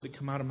that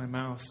come out of my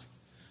mouth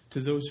to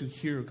those who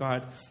hear,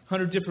 God.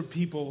 100 different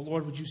people,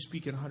 Lord, would you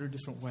speak in 100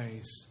 different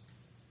ways?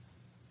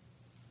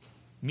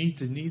 Meet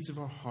the needs of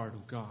our heart,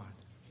 oh God.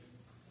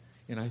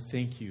 And I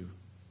thank you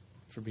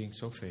for being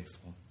so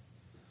faithful.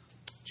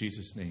 In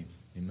Jesus' name,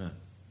 amen.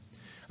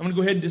 I'm going to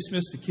go ahead and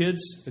dismiss the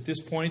kids at this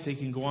point. They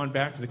can go on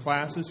back to the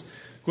classes.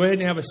 Go ahead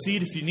and have a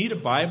seat. If you need a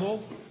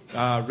Bible,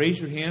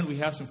 raise your hand. We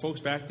have some folks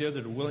back there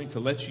that are willing to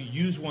let you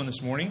use one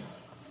this morning.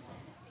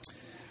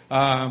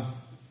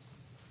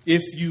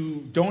 If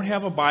you don't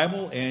have a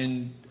Bible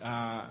and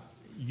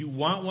you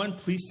want one,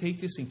 please take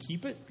this and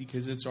keep it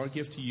because it's our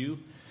gift to you.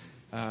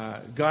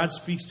 God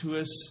speaks to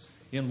us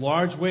in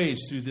large ways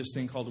through this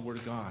thing called the Word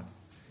of God.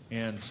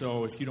 And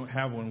so if you don't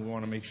have one, we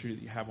want to make sure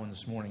that you have one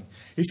this morning.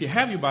 If you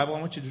have your Bible, I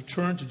want you to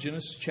turn to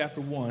Genesis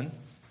chapter 1.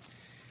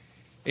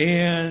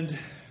 And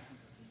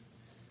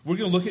we're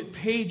going to look at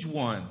page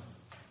 1.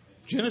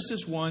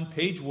 Genesis 1,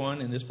 page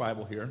 1 in this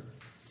Bible here.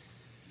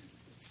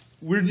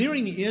 We're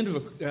nearing the end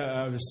of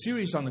a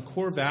series on the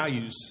core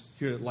values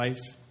here at Life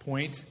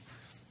Point.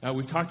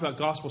 We've talked about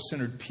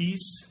gospel-centered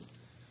peace,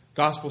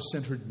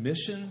 gospel-centered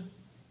mission,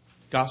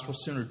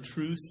 gospel-centered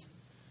truth.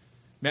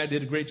 Matt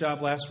did a great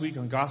job last week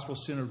on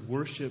gospel-centered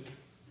worship.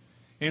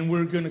 And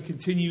we're going to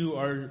continue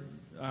our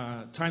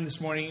time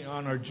this morning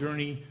on our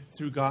journey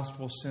through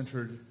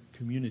gospel-centered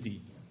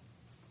community.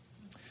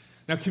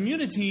 Now,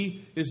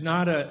 community is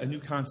not a new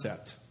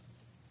concept.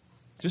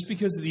 Just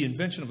because of the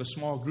invention of a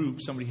small group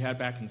somebody had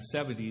back in the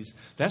 70s,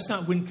 that's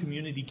not when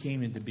community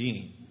came into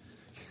being.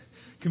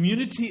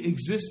 Community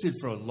existed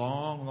for a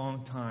long,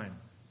 long time.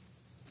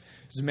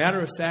 As a matter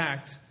of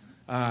fact,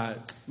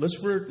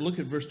 let's look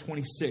at verse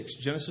 26,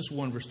 Genesis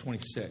 1, verse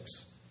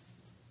 26.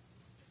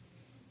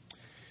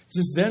 It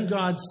says, "Then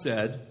God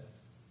said,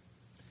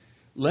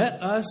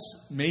 'Let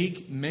us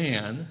make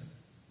man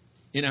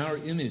in our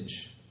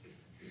image,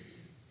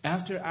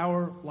 after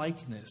our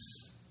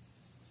likeness.'"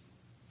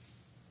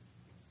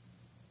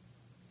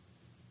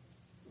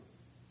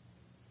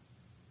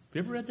 Have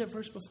you ever read that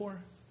verse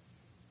before?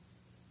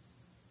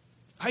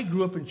 I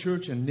grew up in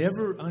church and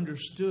never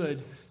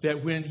understood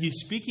that when he's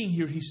speaking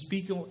here, he's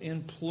speaking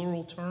in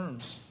plural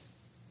terms.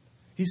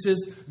 He says,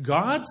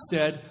 God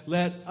said,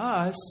 "Let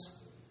us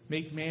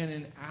make man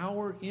in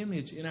our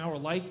image, in our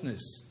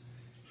likeness."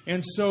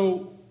 And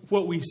so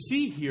what we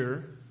see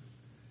here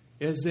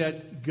is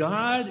that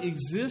God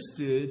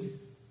existed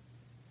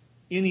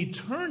in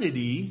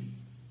eternity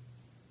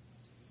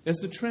as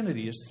the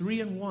Trinity, as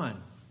 3 in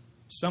 1.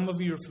 Some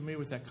of you are familiar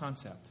with that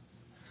concept.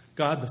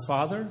 God the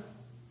Father,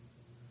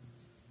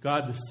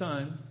 God the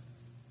Son,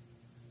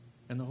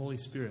 and the Holy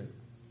Spirit.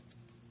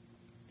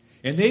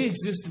 And they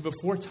existed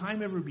before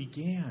time ever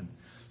began.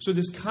 So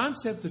this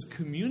concept of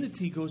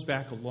community goes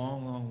back a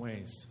long, long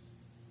ways.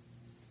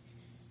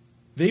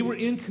 They were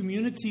in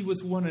community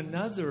with one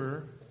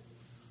another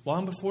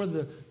long before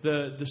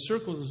the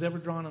circle was ever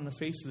drawn on the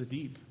face of the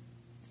deep.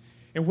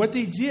 And what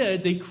they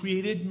did, they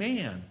created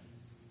man.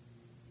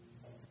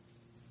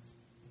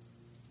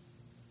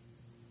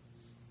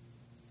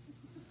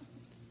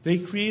 They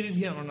created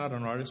him. I'm not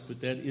an artist, but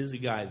that is a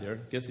guy there.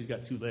 Guess he's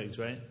got 2 legs,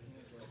 right?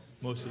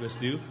 Most of us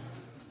do.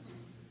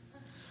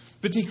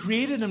 But they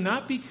created him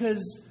not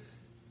because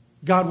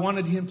God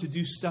wanted him to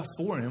do stuff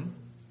for him.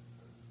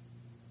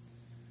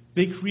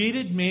 They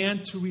created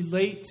man to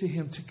relate to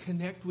him, to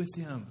connect with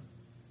him.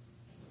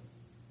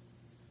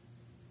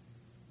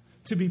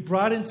 To be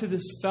brought into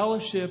this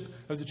fellowship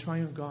of the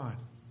triune God.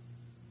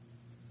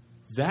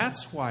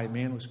 That's why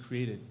man was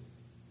created.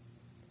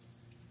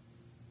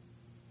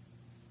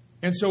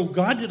 And so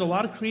God did a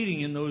lot of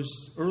creating in those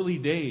early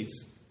days,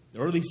 the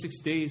early 6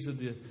 days of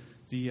the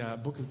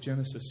book of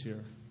Genesis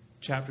here,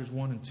 chapters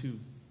 1 and 2.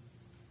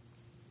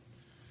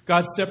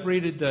 God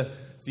separated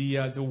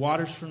the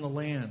waters from the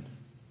land.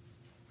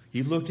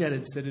 He looked at it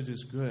and said it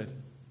is good.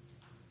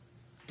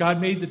 God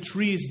made the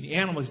trees and the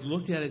animals. He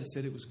looked at it and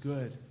said it was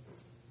good.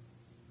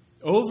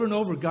 Over and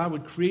over, God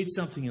would create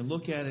something and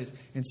look at it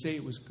and say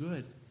it was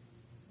good.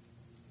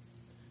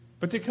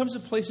 But there comes a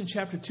place in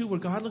chapter 2 where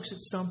God looks at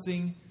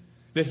something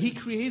that he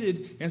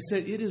created and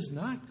said, it is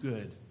not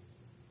good. Do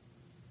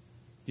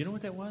you know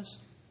what that was?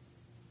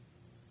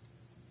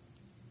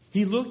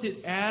 He looked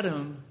at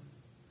Adam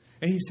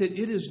and he said,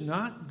 it is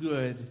not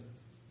good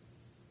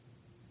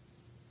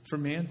for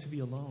man to be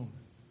alone.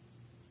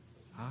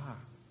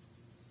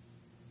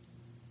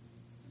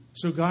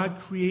 So God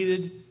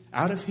created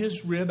out of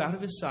his rib, out of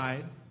his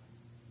side,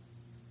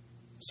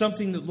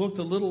 something that looked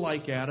a little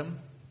like Adam,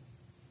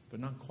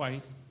 but not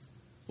quite.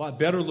 A lot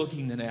better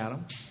looking than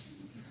Adam.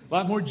 A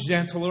lot more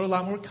gentler, a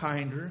lot more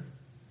kinder.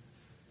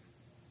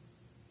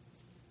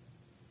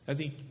 I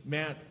think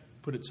Matt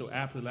put it so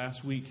aptly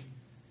last week.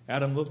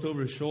 Adam looked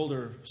over his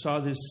shoulder, saw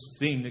this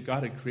thing that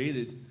God had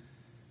created,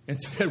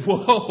 and said,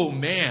 "Whoa,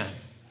 man."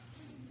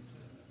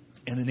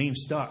 And the name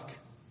stuck.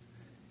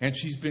 And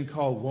she's been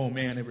called Whoa,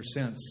 Man ever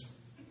since.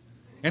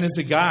 And as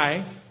a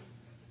guy,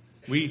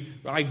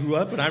 I grew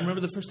up, and I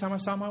remember the first time I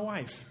saw my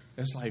wife.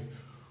 It's like,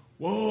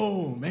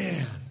 whoa,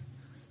 man.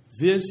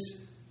 This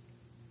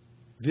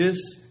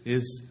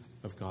is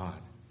of God.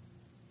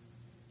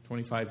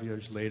 25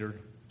 years later,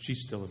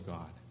 she's still of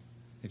God.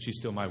 And she's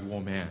still my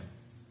woman.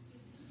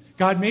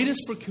 God made us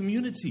for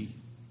community.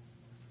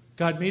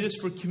 God made us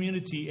for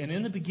community. And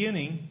in the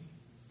beginning,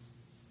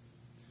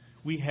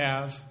 we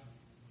have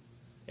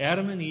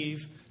Adam and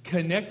Eve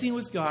connecting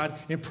with God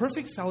in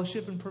perfect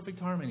fellowship and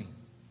perfect harmony.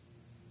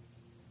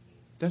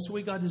 That's the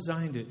way God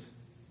designed it.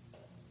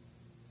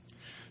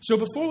 So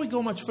before we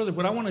go much further,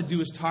 what I want to do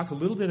is talk a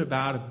little bit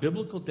about a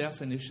biblical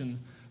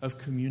definition of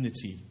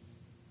community.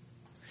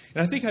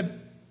 And I think I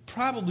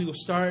probably will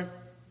start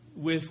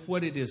with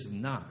what it is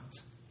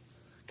not.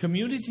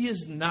 Community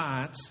is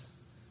not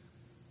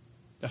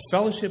a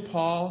fellowship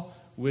hall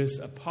with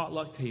a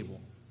potluck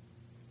table.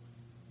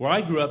 Where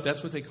I grew up,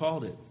 that's what they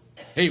called it.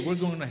 Hey, we're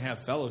going to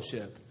have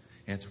fellowship.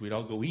 And so we'd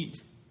all go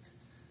eat.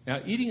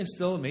 Now, eating is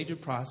still a major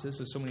process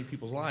of so many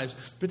people's lives,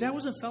 but that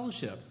wasn't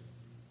fellowship.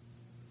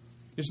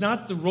 It's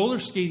not the roller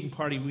skating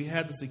party we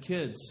had with the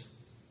kids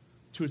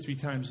 2 or 3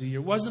 times a year.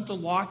 It wasn't the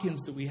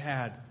lock-ins that we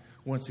had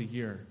once a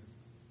year.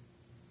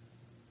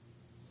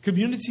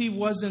 Community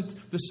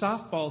wasn't the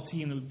softball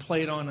team that we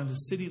played on in the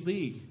city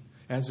league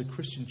as a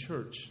Christian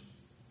church.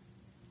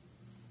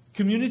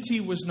 Community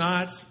was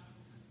not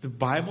the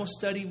Bible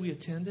study we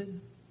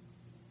attended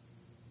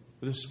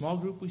or the small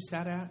group we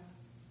sat at.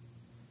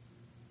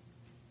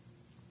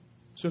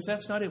 So if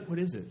that's not it, what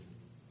is it?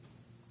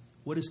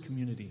 What is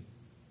community?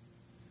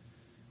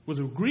 Well,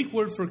 the Greek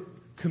word for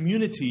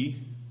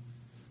community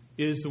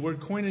is the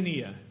word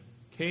koinonia.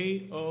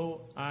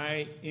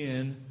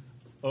 Koinonia.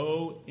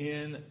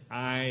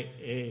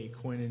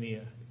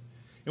 Koinonia.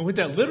 And what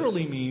that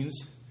literally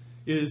means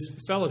is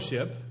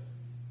fellowship.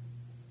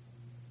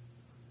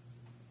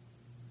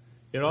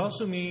 It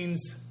also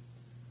means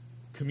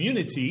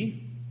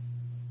community.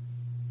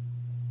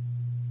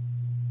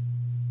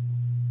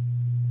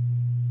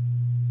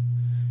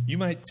 You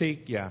might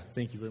take,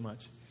 thank you very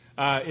much.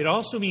 It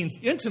also means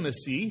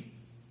intimacy.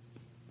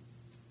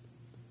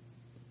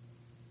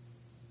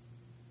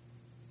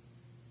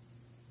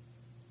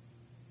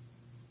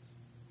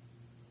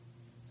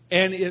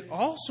 And it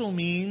also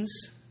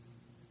means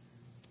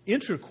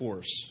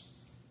intercourse.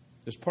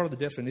 There's part of the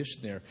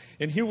definition there.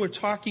 And here we're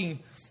talking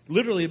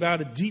literally about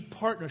a deep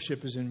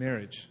partnership as in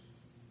marriage.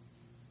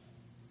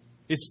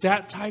 It's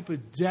that type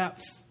of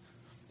depth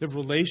of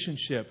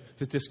relationship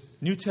that this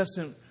New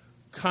Testament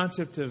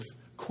concept of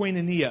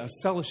koinonia, a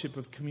fellowship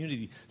of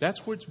community,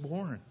 that's where it's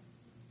born.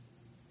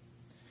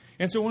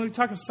 And so when we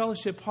talk of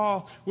fellowship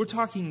hall, we're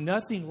talking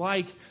nothing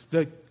like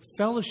the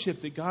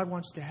fellowship that God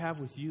wants to have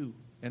with you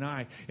and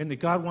I, and that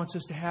God wants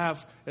us to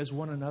have as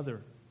one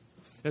another,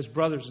 as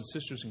brothers and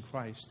sisters in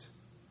Christ.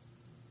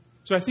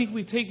 So I think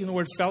we've taken the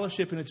word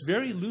fellowship, and it's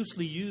very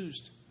loosely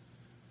used.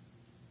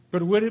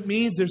 But what it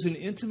means, there's an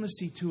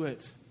intimacy to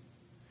it.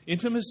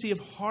 Intimacy of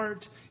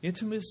heart,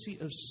 intimacy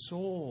of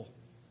soul.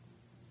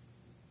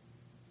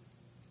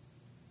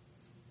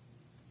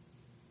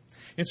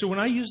 And so when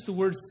I use the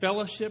word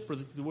fellowship or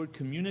the word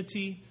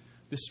community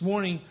this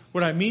morning,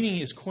 what I'm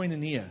meaning is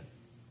koinonia.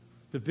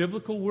 The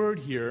biblical word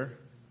here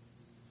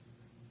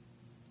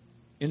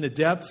in the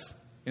depth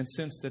and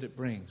sense that it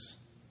brings.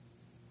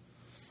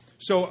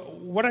 So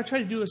what I try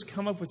to do is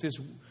come up with this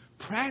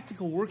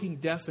practical working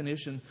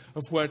definition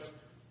of what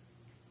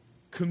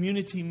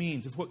community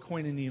means, of what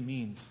koinonia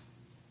means.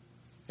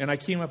 And I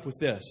came up with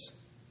this.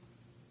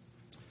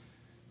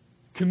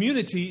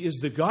 Community is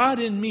the God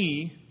in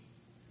me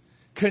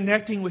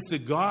connecting with the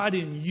God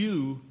in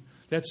you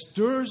that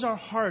stirs our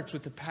hearts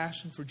with the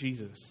passion for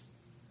Jesus.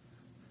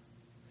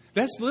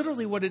 That's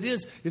literally what it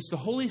is. It's the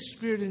Holy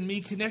Spirit in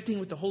me connecting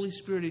with the Holy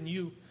Spirit in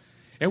you.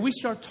 And we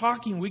start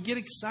talking. We get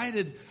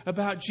excited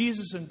about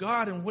Jesus and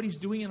God and what He's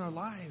doing in our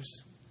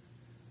lives.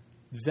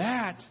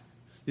 That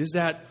is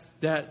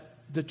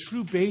the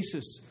true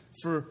basis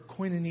for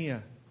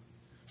koinonia,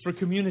 for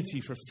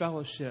community, for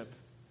fellowship,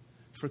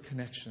 for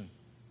connection.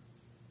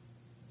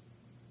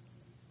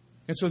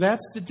 And so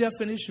that's the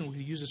definition we're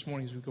going to use this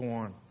morning as we go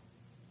on.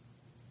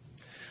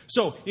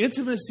 So,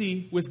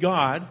 intimacy with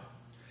God,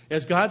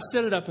 as God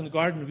set it up in the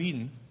Garden of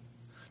Eden,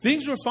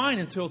 things were fine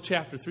until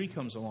chapter 3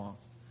 comes along.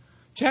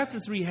 Chapter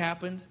 3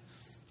 happened.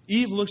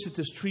 Eve looks at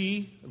this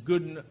tree of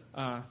good,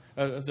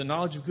 of the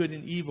knowledge of good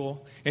and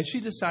evil, and she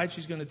decides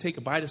she's going to take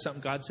a bite of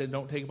something God said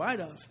don't take a bite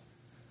of.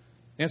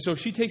 And so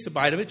she takes a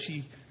bite of it.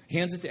 She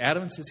hands it to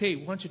Adam and says, hey,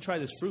 why don't you try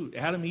this fruit?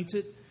 Adam eats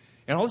it,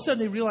 and all of a sudden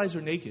they realize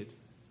they're naked.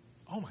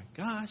 Oh my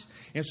gosh.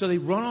 And so they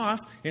run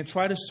off and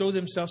try to sew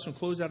themselves some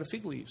clothes out of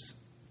fig leaves.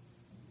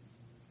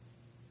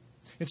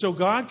 And so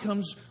God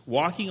comes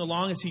walking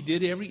along as He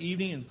did every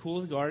evening in the cool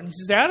of the garden. He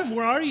says, Adam,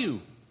 where are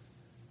you?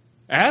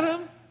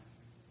 Adam?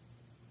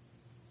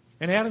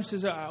 And Adam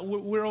says,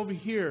 we're over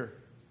here.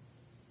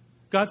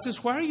 God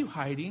says, why are you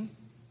hiding?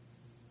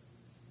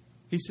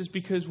 He says,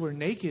 because we're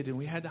naked and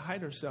we had to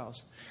hide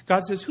ourselves.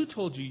 God says, who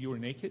told you were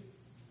naked?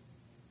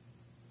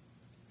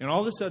 And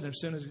all of a sudden, their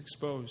sin is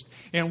exposed.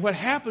 And what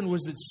happened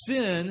was that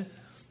sin,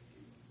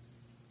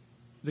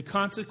 the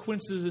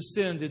consequences of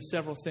sin did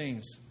several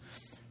things.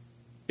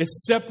 It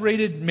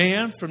separated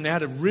man from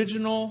that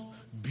original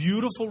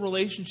beautiful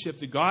relationship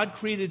that God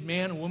created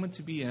man and woman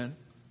to be in.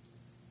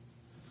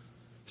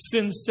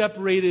 Sin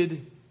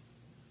separated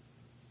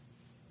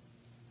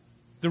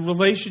the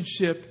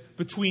relationship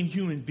between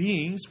human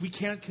beings. We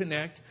can't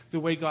connect the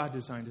way God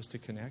designed us to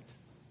connect.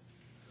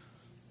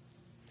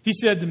 He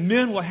said the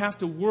men will have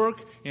to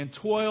work and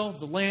toil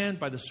the land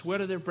by the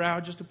sweat of their brow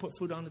just to put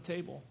food on the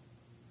table.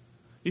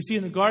 You see,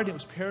 in the garden, it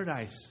was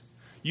paradise.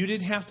 You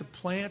didn't have to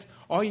plant.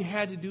 All you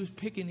had to do was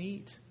pick and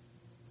eat.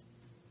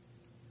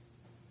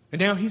 And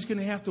now he's going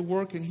to have to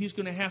work, and he's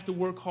going to have to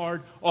work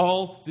hard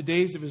all the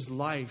days of his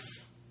life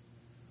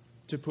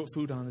to put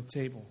food on the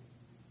table.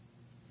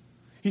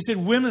 He said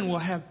women will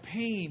have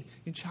pain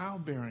in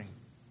childbearing.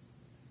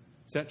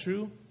 Is that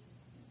true?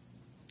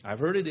 I've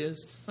heard it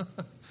is.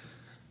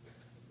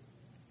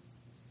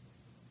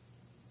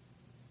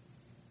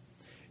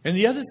 And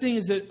the other thing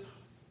is that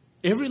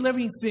every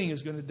living thing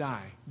is going to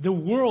die. The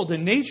world, the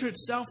nature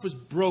itself was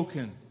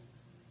broken.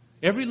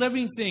 Every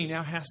living thing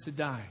now has to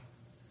die.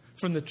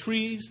 From the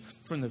trees,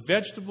 from the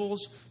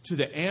vegetables, to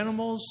the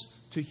animals,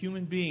 to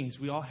human beings.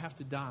 We all have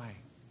to die.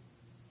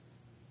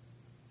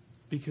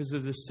 Because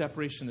of this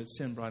separation that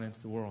sin brought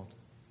into the world.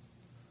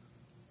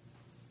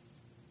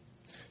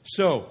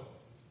 So,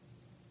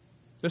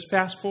 let's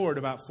fast forward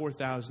about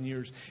 4,000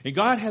 years. And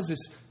God has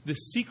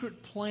this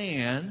secret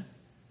plan,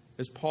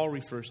 as Paul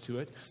refers to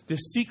it,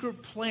 this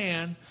secret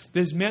plan that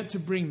is meant to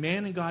bring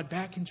man and God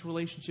back into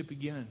relationship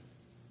again.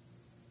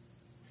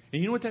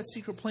 And you know what that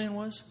secret plan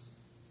was?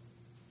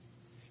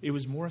 It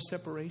was more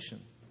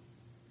separation.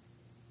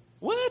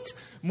 What?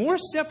 More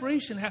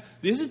separation?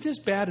 Isn't this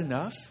bad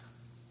enough?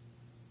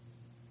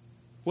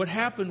 What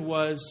happened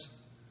was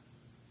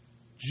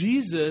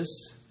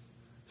Jesus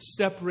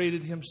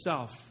separated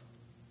himself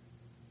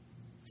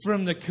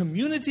from the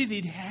community that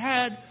he'd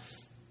had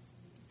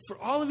for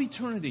all of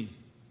eternity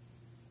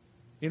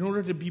in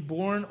order to be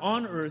born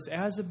on earth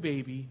as a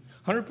baby,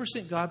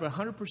 100% God, but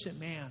 100%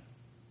 man.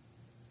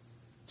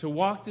 To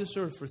walk this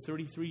earth for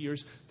 33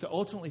 years, to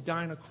ultimately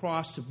die on a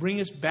cross, to bring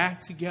us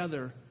back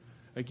together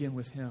again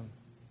with him.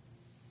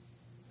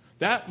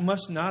 That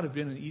must not have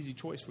been an easy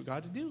choice for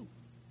God to do.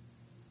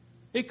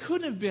 It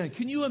couldn't have been.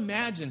 Can you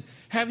imagine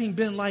having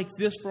been like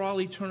this for all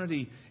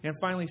eternity and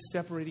finally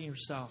separating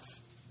yourself?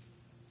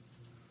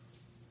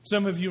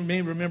 Some of you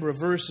may remember a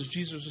verse as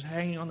Jesus was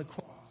hanging on the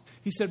cross.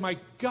 He said, my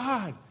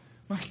God,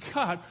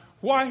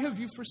 why have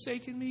you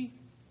forsaken me?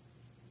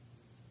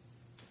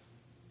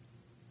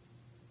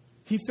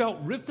 He felt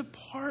ripped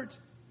apart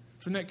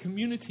from that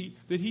community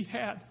that he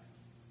had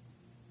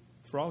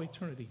for all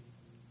eternity.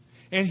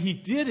 And he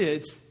did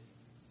it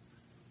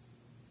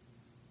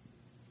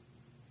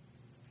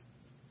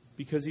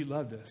because he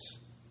loved us.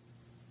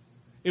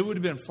 It would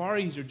have been far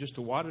easier just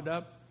to wad it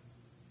up,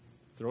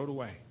 throw it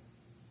away.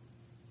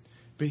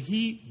 But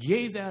he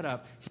gave that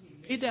up.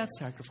 He made that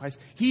sacrifice.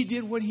 He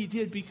did what he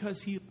did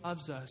because he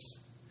loves us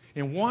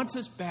and wants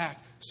us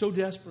back so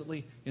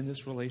desperately in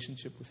this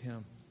relationship with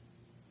him.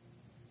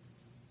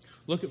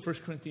 Look at 1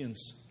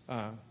 Corinthians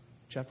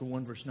chapter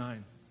 1, verse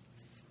 9.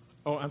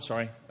 Oh, I'm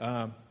sorry.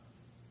 2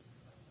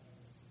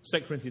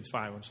 Corinthians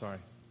 5, I'm sorry.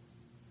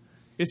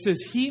 It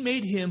says, he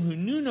made him who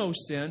knew no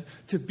sin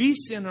to be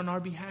sin on our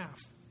behalf.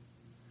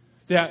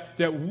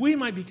 That we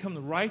might become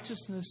the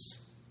righteousness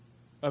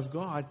of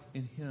God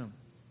in him.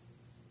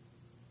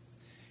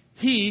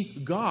 He,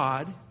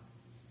 God,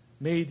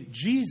 made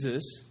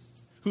Jesus,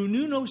 who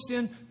knew no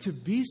sin, to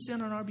be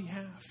sin on our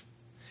behalf.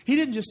 He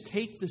didn't just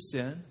take the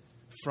sin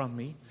from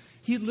me.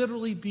 He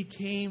literally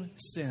became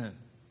sin.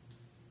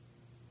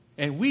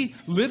 And we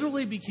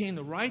literally became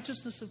the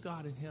righteousness of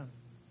God in him.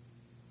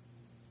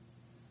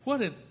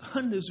 What an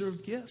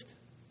undeserved gift.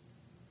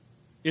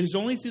 It is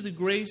only through the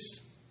grace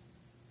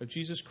of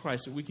Jesus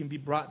Christ that we can be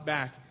brought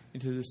back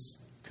into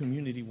this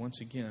community once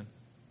again.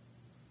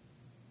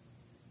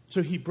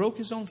 So he broke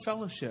his own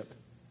fellowship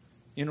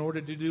in order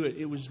to do it.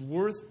 It was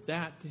worth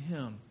that to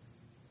him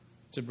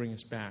to bring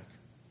us back.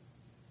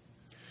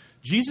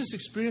 Jesus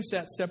experienced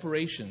that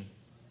separation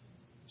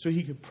so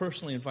he could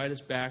personally invite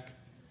us back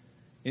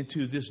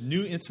into this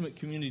new intimate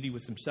community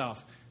with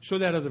himself. Show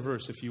that other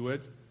verse, if you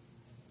would.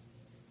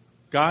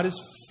 God is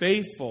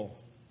faithful,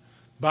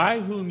 by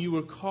whom you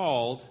were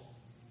called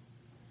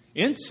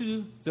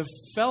into the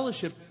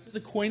fellowship, the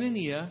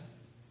koinonia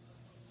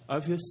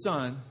of his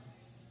Son,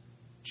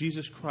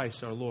 Jesus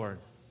Christ our Lord.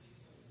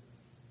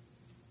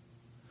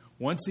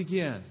 Once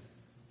again,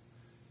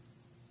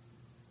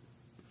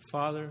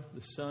 Father,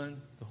 the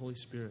Son, the Holy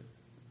Spirit.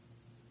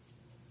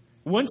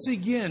 Once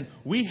again,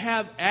 we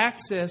have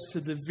access to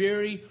the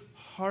very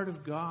heart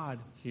of God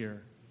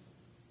here.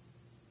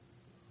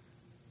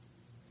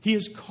 He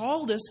has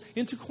called us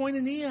into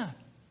koinonia.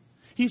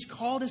 He's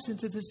called us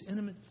into this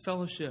intimate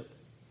fellowship.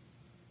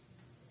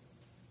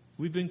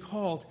 We've been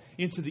called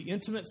into the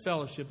intimate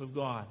fellowship of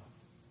God.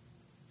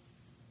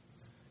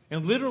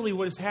 And literally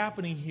what is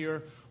happening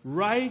here,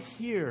 right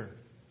here,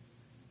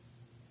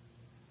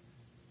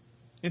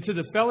 into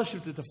the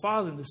fellowship that the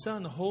Father and the Son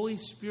and the Holy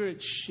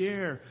Spirit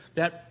share,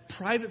 that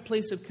private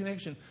place of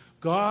connection.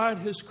 God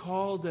has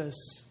called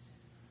us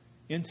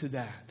into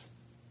that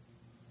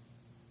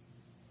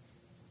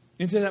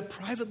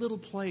private little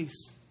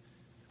place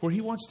where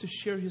He wants to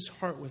share His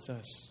heart with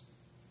us.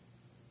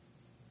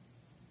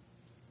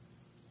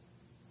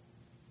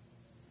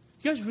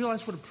 You guys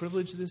realize what a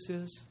privilege this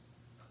is?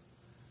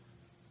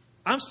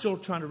 I'm still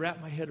trying to wrap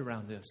my head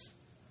around this.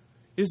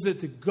 Is that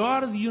the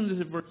God of the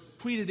universe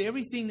created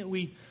everything that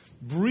we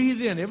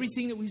breathe in,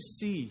 everything that we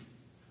see,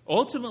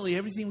 ultimately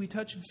everything we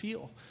touch and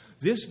feel.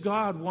 This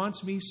God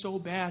wants me so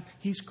bad.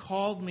 He's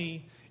called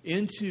me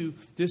into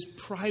this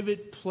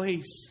private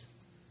place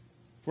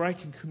where I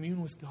can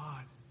commune with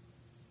God.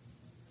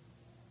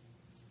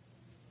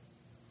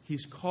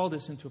 He's called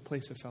us into a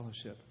place of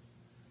fellowship.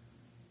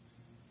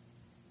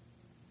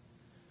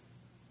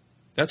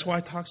 That's why I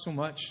talk so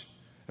much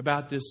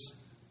about this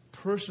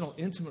personal,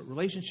 intimate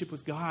relationship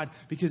with God,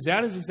 because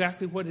that is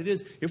exactly what it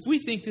is. If we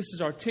think this is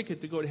our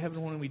ticket to go to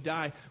heaven when we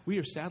die, we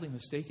are sadly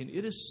mistaken.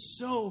 It is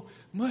so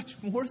much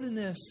more than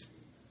this.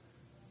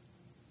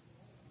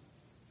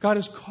 God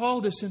has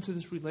called us into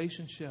this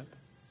relationship.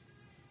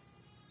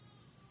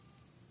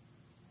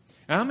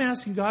 And I'm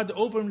asking God to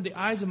open the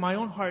eyes of my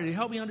own heart and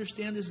help me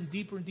understand this in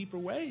deeper and deeper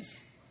ways.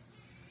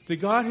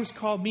 That God has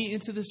called me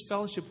into this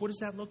fellowship. What does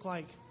that look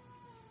like?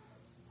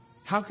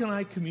 How can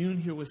I commune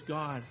here with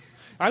God?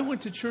 I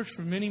went to church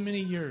for many,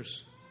 many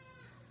years.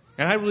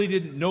 And I really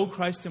didn't know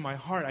Christ in my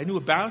heart. I knew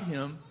about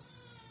Him.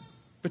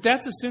 But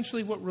that's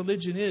essentially what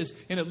religion is.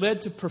 And it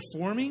led to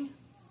performing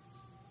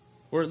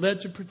or it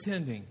led to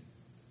pretending.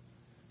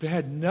 But it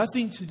had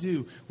nothing to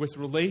do with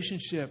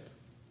relationship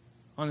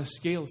on a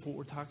scale of what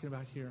we're talking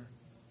about here.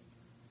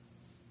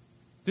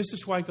 This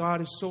is why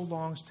God is so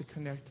longs to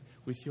connect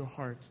with your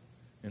heart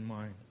and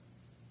mine.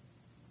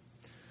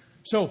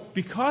 So,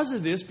 because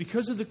of this,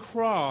 because of the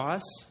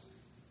cross,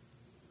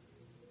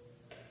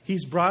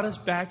 He's brought us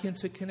back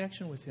into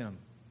connection with Him.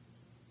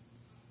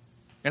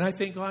 And I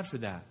thank God for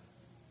that.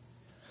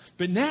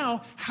 But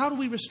now, how do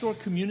we restore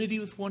community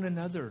with one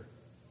another?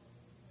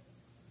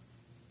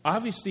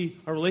 Obviously,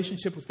 our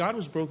relationship with God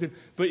was broken,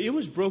 but it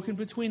was broken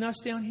between us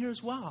down here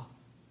as well.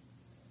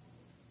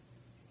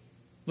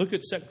 Look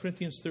at 2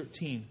 Corinthians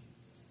 13,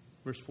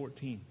 verse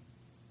 14.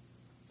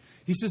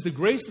 He says, the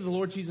grace of the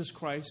Lord Jesus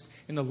Christ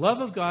and the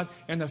love of God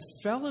and the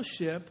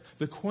fellowship,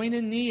 the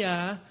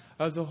koinonia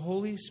of the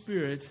Holy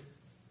Spirit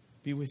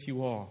be with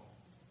you all.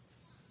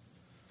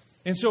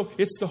 And so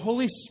it's the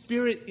Holy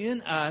Spirit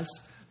in us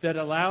that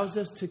allows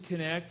us to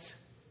connect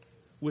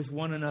with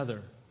one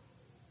another.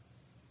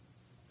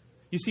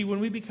 You see, when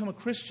we become a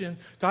Christian,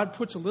 God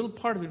puts a little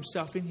part of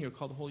Himself in here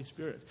called the Holy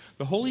Spirit.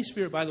 The Holy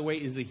Spirit, by the way,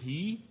 is a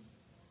He.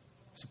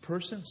 It's a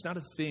person. It's not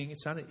a thing.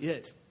 It's not an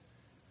it.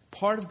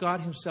 Part of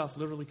God Himself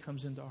literally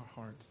comes into our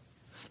heart.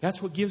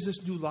 That's what gives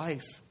us new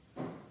life.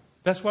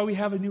 That's why we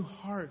have a new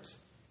heart.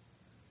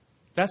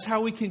 That's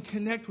how we can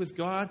connect with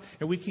God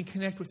and we can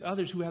connect with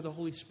others who have the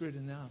Holy Spirit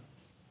in them.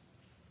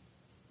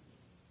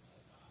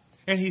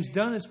 And He's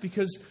done this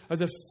because of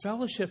the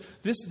fellowship.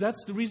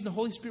 That's the reason the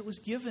Holy Spirit was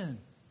given.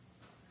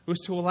 It was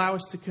to allow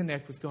us to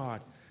connect with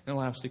God and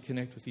allow us to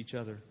connect with each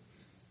other.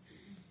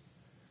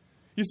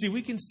 You see,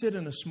 we can sit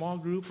in a small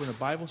group or in a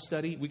Bible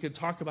study. We can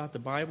talk about the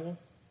Bible.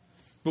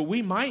 But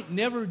we might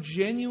never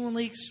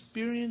genuinely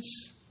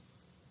experience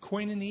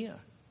koinonia.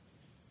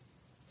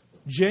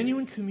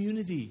 Genuine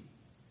community.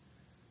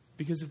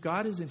 Because if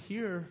God isn't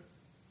here,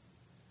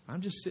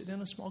 I'm just sitting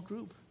in a small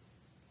group.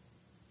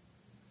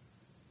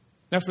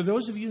 Now, for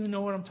those of you who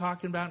know what I'm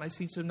talking about, and I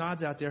see some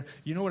nods out there,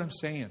 you know what I'm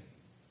saying.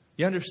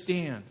 You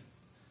understand.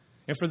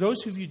 And for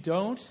those of you who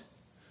don't,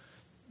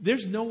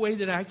 there's no way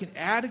that I can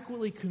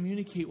adequately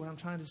communicate what I'm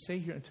trying to say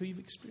here until you've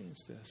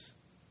experienced this.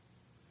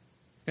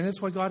 And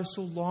that's why God is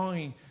so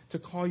longing to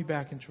call you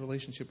back into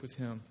relationship with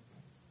Him.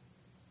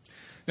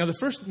 Now, the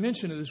first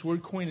mention of this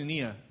word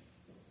koinonia,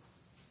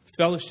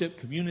 fellowship,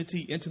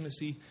 community,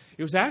 intimacy,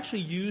 it was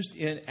actually used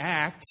in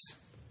Acts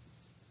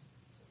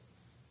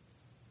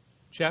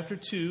chapter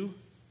 2,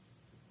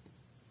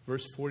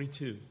 verse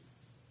 42.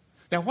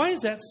 Now, why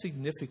is that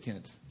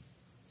significant?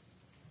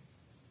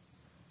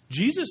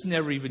 Jesus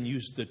never even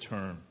used the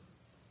term.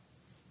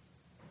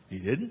 He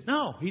didn't?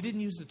 No, He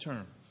didn't use the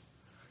term.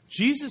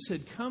 Jesus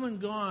had come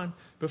and gone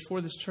before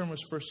this term was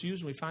first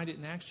used, and we find it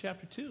in Acts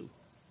chapter 2. And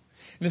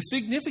the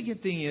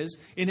significant thing is,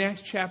 in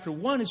Acts chapter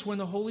 1 is when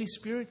the Holy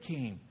Spirit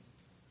came.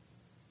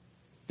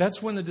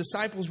 That's when the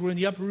disciples were in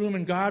the upper room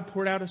and God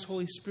poured out His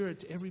Holy Spirit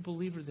to every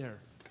believer there.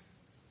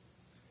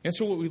 And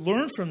so what we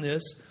learn from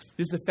this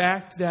is the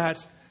fact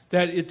that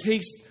it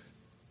takes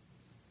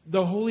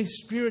the Holy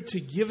Spirit to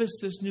give us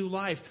this new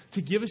life,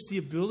 to give us the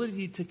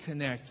ability to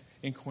connect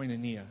in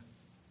koinonia.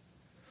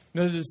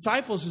 Now, the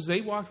disciples, as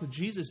they walked with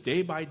Jesus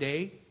day by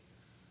day,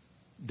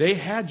 they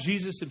had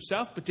Jesus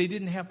Himself, but they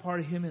didn't have part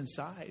of Him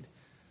inside.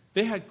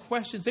 They had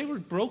questions. They were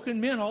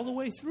broken men all the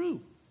way through.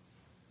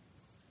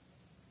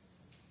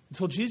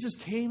 Until Jesus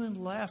came and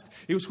left.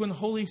 It was when the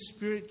Holy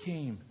Spirit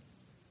came.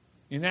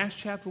 In Acts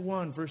chapter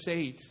 1, verse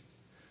 8,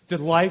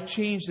 that life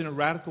changed in a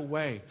radical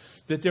way.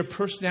 That their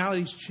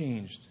personalities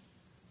changed.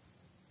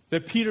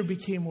 That Peter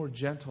became more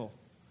gentle.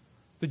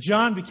 That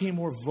John became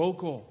more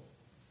vocal.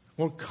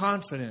 more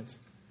confident.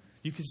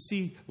 You could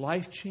see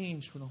life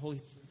changed when the Holy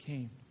Spirit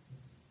came.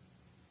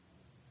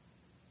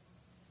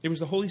 It was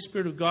the Holy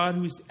Spirit of God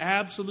who is the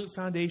absolute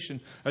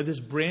foundation of this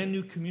brand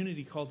new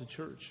community called the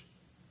church.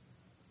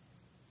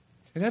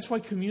 And that's why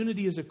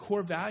community is a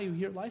core value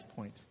here at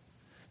LifePoint.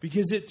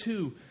 Because it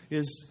too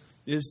is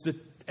the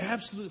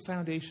absolute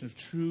foundation of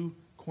true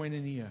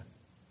koinonia,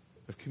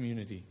 of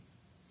community.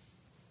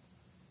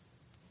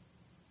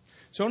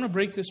 So I want to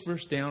break this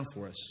verse down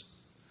for us.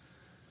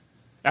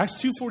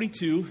 Acts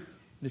 2:42.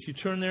 If you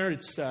turn there,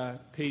 it's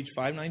page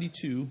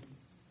 592.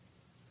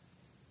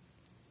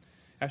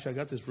 Actually, I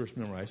got this verse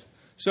memorized.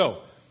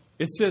 So,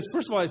 it says,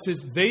 first of all, it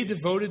says, they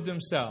devoted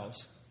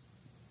themselves.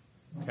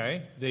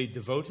 Okay? They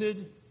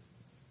devoted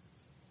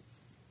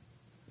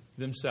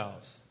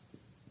themselves.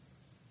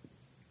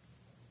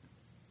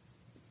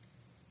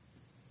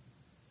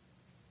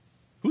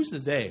 Who's the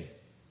they?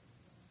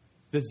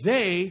 The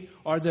they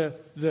are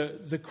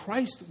the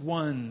Christ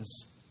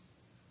ones.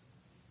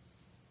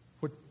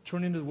 What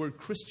turned into the word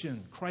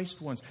Christian,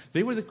 Christ ones.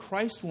 They were the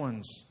Christ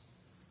ones.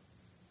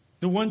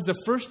 The ones,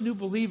 the first new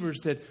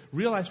believers that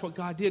realized what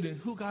God did and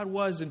who God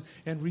was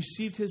and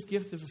received His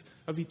gift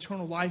of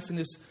eternal life and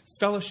this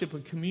fellowship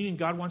and communion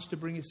God wants to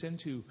bring us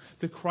into.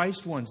 The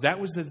Christ ones. That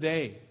was the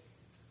they.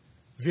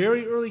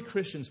 Very early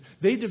Christians.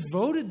 They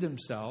devoted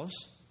themselves.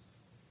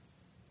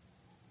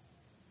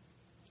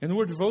 And the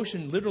word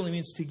devotion literally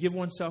means to give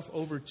oneself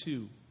over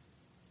to.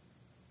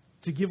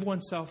 To give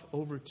oneself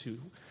over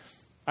to.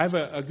 I have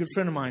a good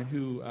friend of mine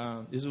who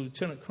is a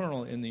lieutenant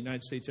colonel in the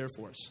United States Air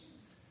Force.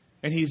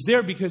 And he's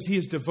there because he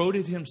has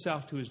devoted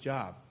himself to his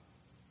job.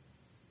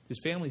 His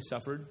family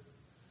suffered,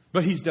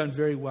 but he's done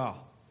very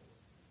well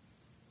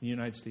in the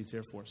United States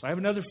Air Force. I have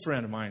another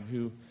friend of mine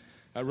who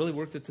really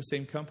worked at the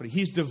same company.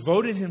 He's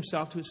devoted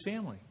himself to his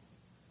family.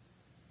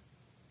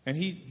 And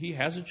he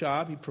has a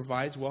job. He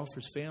provides well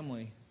for his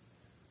family.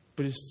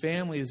 But his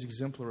family is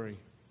exemplary.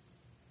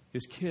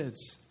 His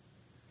kids.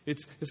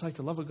 It's like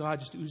the love of God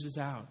just oozes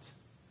out.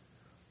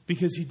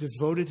 Because he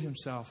devoted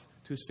himself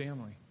to his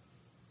family.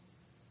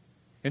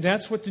 And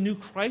that's what the new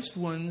Christ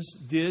ones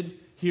did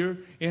here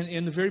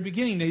in the very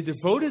beginning. They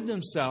devoted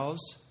themselves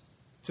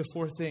to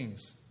four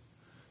things.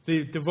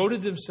 They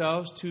devoted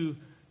themselves to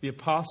the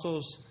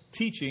apostles'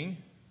 teaching.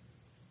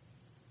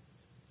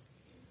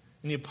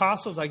 And the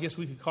apostles, I guess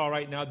we could call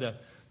right now the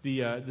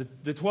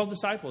 12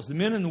 disciples, the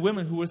men and the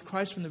women who were with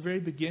Christ from the very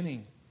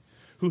beginning,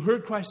 who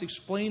heard Christ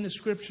explain the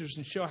Scriptures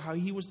and show how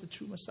He was the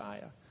true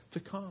Messiah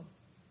to come,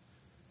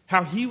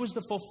 how He was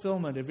the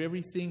fulfillment of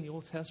everything the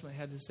Old Testament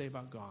had to say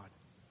about God.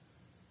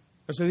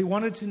 And so they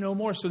wanted to know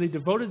more, so they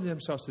devoted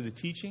themselves to the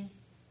teaching,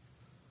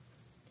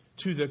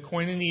 to the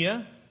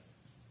koinonia,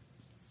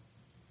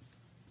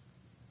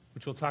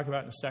 which we'll talk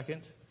about in a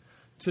second,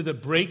 to the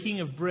breaking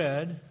of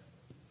bread,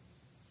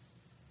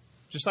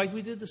 just like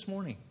we did this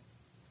morning.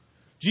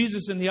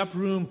 Jesus in the upper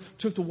room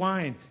took the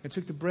wine and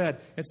took the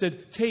bread and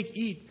said, "Take,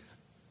 eat,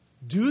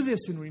 do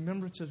this in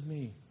remembrance of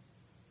me."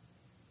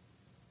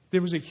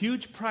 There was a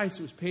huge price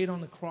that was paid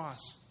on the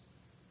cross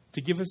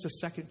to give us a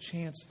second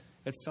chance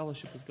at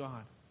fellowship with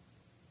God.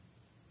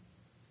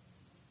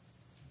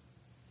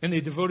 And they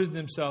devoted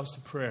themselves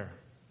to prayer.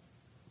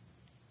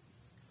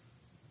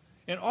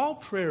 And all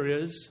prayer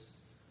is,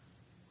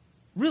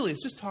 really,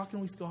 it's just talking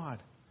with God.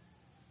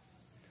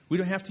 We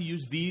don't have to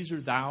use these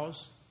or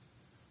thous.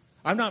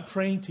 I'm not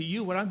praying to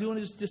you. What I'm doing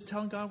is just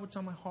telling God what's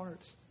on my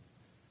heart.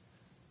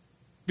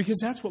 Because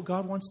that's what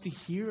God wants to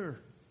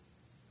hear.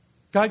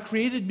 God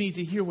created me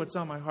to hear what's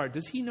on my heart.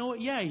 Does He know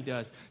it? Yeah, He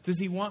does. Does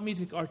He want me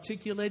to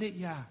articulate it?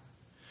 Yeah.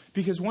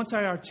 Because once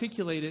I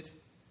articulate it,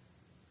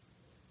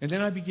 and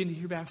then I begin to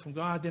hear back from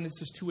God, then it's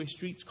this two-way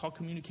street. It's called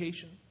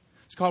communication.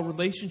 It's called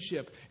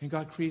relationship. And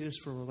God created us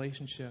for a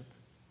relationship.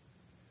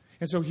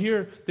 And so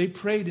here, they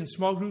prayed in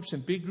small groups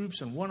and big groups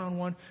and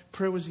one-on-one.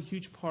 Prayer was a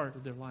huge part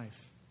of their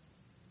life.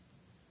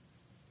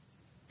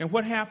 And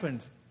what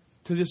happened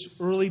to this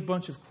early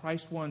bunch of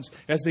Christ ones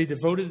as they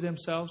devoted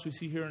themselves? We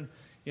see here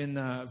in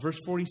verse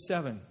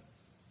 47,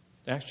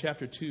 Acts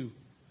chapter 2.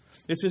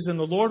 It says, "And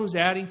the Lord was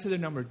adding to their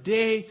number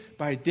day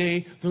by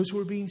day those who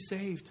were being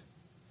saved."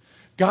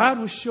 God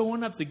was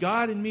showing up, the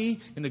God in me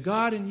and the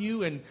God in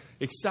you, and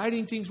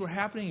exciting things were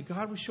happening, and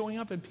God was showing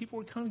up, and people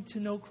were coming to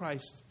know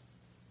Christ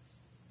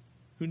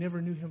who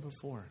never knew Him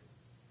before.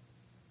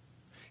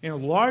 And a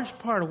large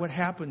part of what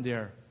happened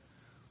there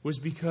was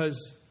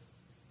because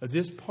of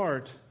this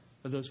part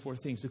of those four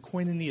things, the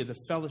koinonia, the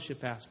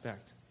fellowship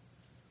aspect.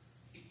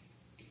 I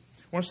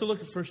want us to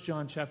look at 1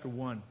 John chapter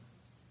 1,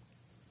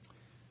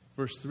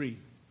 verse 3.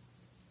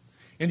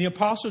 And the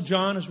Apostle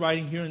John is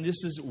writing here, and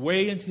this is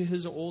way into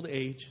his old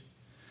age.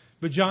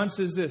 But John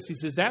says this. He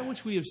says, "That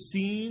which we have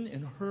seen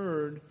and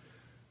heard,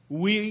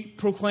 we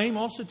proclaim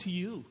also to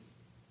you,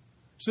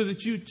 so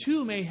that you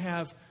too may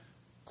have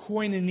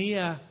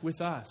koinonia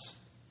with us."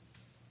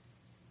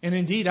 And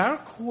indeed, our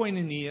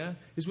koinonia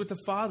is with the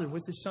Father,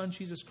 with His Son,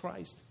 Jesus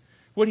Christ.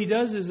 What He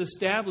does is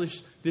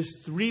establish this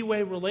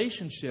three-way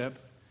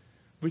relationship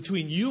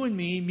between you and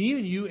me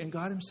and you, and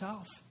God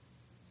Himself.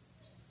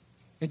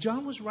 And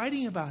John was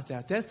writing about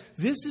that.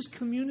 This is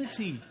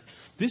community.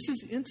 This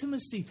is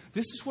intimacy.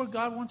 This is where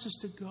God wants us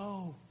to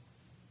go.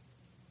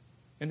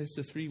 And it's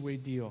a three-way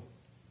deal.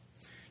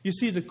 You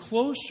see, the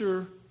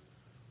closer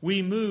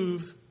we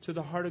move to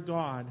the heart of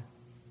God,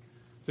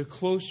 the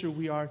closer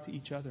we are to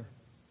each other. Do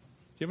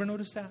you ever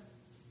notice that?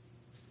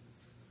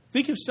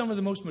 Think of some of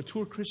the most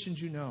mature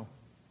Christians you know.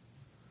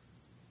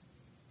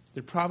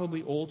 They're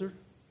probably older.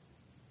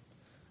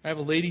 I have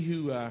a lady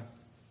who, I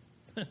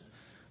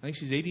think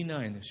she's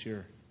 89 this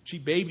year. She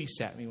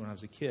babysat me when I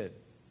was a kid.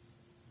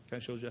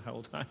 Kind of shows you how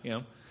old I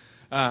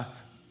am.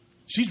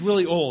 She's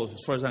really old as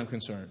far as I'm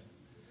concerned.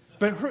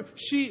 But her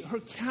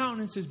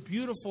countenance is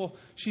beautiful.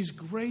 She's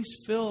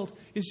grace-filled.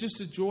 It's just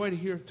a joy to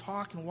hear her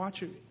talk and watch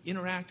her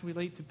interact and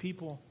relate to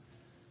people.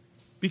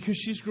 Because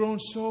she's grown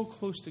so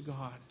close to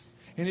God.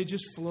 And it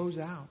just flows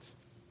out.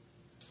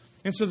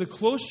 And so the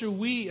closer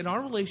we, in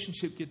our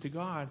relationship, get to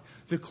God,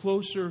 the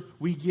closer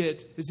we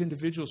get as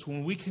individuals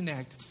when we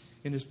connect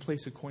in this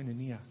place of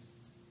koinonia,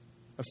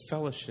 a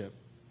fellowship,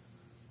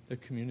 a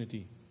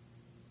community.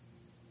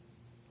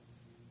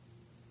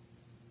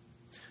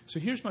 So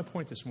here's my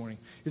point this morning,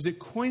 is that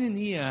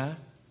koinonia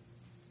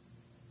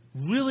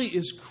really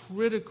is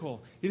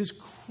critical. It is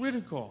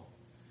critical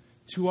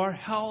to our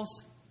health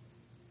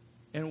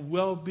and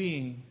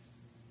well-being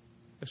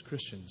as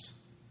Christians.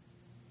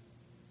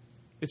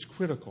 It's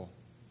critical.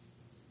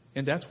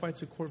 And that's why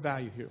it's a core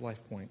value here at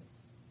Life Point.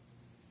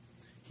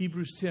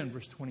 Hebrews 10,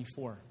 verse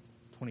 24,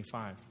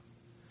 25.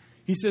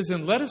 He says,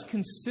 and let us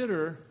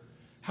consider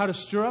how to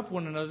stir up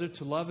one another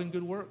to love and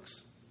good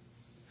works,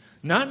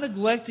 not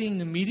neglecting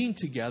the meeting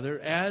together,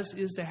 as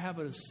is the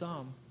habit of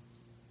some,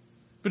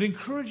 but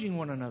encouraging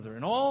one another,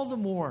 and all the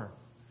more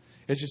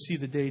as you see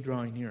the day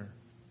drawing near.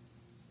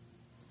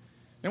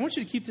 And I want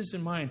you to keep this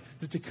in mind,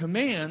 that the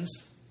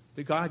commands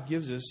that God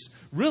gives us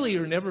really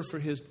are never for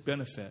His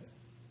benefit.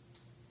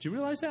 Do you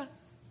realize that?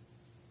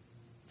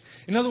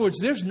 In other words,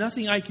 there's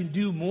nothing I can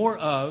do more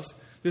of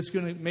that's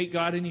going to make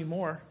God any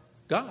more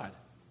God.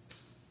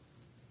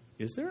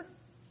 Is there?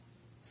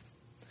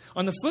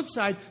 On the flip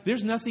side,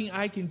 there's nothing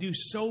I can do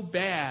so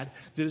bad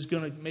that is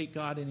going to make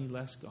God any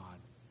less God.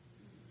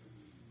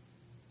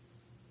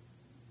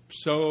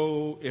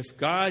 So if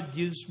God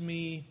gives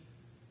me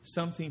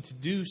something to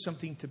do,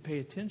 something to pay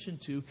attention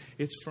to,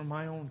 it's for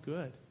my own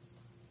good.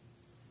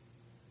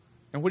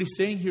 And what he's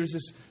saying here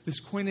is this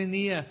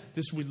koinonia,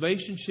 this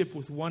relationship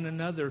with one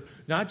another,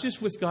 not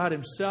just with God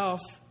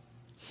Himself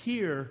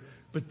here,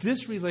 but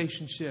this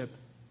relationship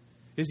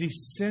is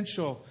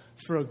essential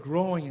for a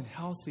growing and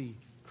healthy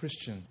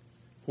Christian.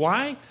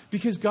 Why?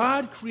 Because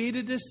God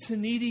created us to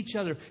need each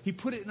other. He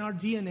put it in our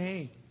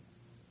DNA.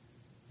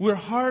 We're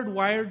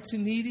hardwired to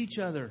need each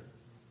other.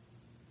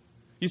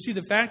 You see,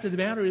 the fact of the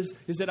matter is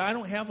that I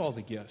don't have all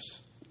the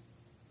gifts.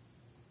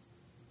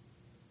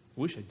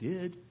 I wish I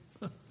did.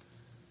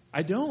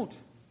 I don't.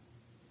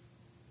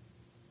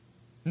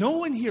 No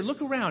one here,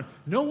 look around,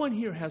 no one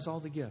here has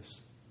all the gifts.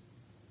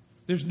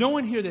 There's no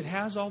one here that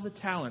has all the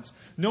talents.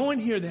 No one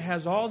here that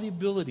has all the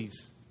abilities.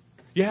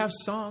 You have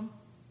some.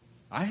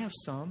 I have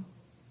some.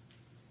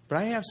 But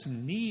I have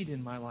some need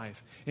in my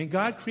life. And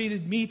God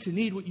created me to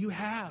need what you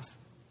have.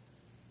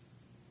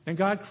 And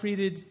God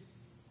created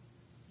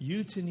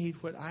you to need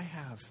what I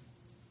have.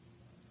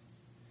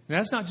 And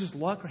that's not just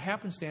luck or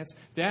happenstance.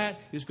 That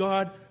is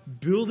God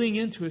building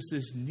into us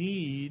this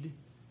need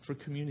for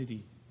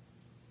community.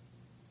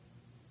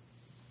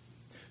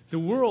 The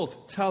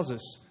world tells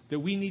us that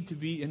we need to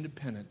be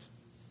independent.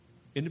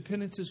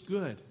 Independence is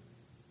good.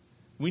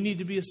 We need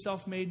to be a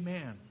self-made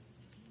man.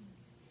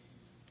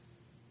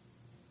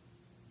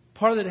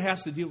 Part of it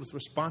has to deal with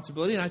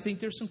responsibility, and I think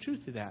there's some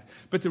truth to that.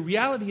 But the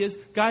reality is,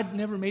 God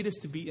never made us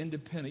to be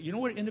independent. You know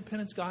where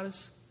independence got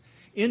us?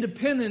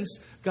 Independence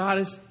got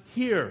us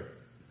here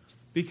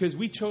because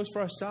we chose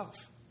for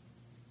ourselves.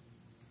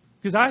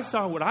 Because I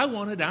saw what I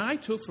wanted, and I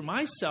took for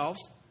myself,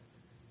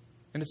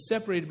 and it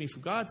separated me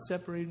from God,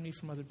 separated me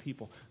from other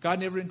people. God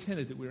never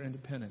intended that we were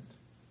independent.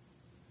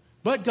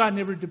 But God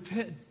never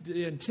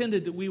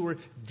intended that we were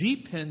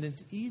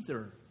dependent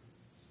either.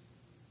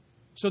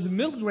 So the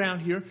middle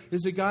ground here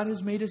is that God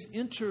has made us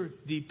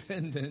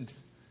interdependent.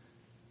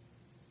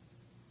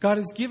 God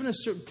has given us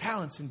certain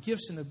talents and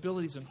gifts and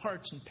abilities and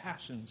hearts and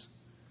passions.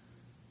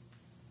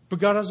 But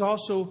God has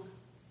also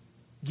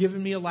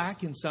given me a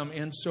lack in some.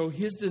 And so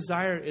His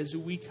desire is that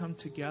we come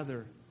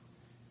together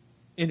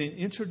in an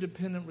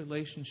interdependent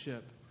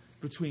relationship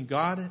between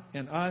God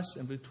and us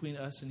and between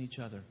us and each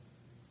other.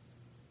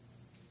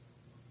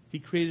 He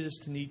created us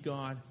to need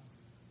God.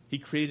 He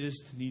created us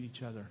to need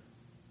each other.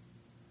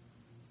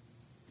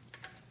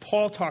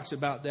 Paul talks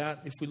about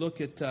that. If we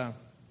look at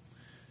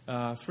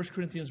 1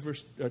 Corinthians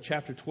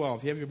chapter 12.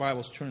 If you have your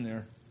Bibles, turn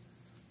there.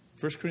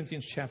 1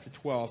 Corinthians chapter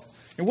 12.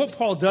 And what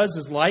Paul does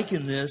is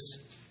liken this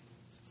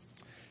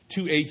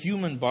to a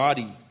human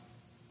body.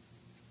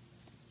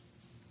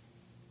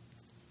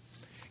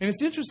 And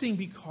it's interesting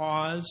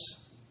because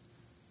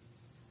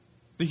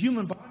the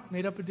human body is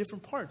made up of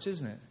different parts,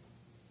 isn't it?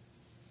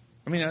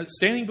 I mean,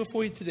 standing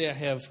before you today,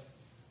 I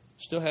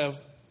still have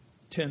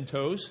 10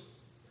 toes.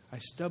 I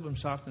stub them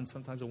soft, and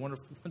sometimes I wonder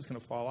if one's going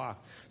to fall off.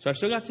 So I've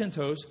still got 10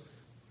 toes,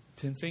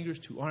 10 fingers,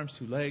 2 arms,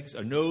 2 legs,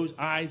 a nose,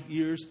 eyes,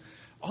 ears,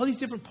 all these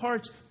different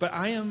parts, but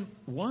I am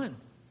one.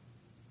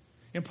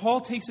 And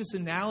Paul takes this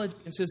analogy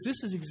and says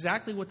this is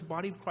exactly what the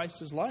body of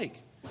Christ is like.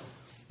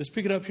 Let's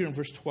pick it up here in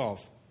verse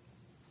 12.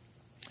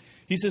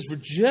 He says, for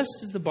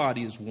just as the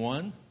body is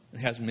one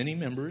and has many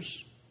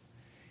members,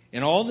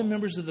 and all the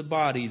members of the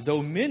body,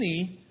 though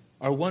many,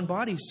 are one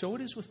body, so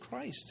it is with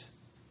Christ.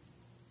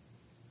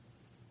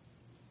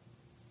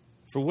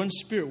 For one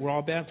Spirit, we're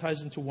all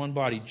baptized into one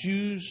body.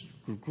 Jews,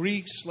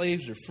 Greeks,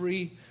 slaves, or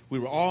free. We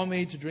were all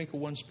made to drink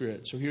of one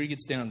Spirit. So here he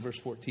gets down, verse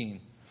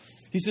 14.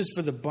 He says,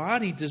 for the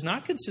body does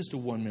not consist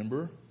of one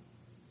member,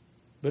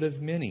 but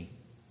of many.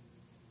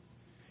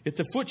 If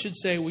the foot should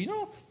say,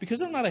 well,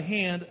 because I'm not a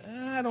hand,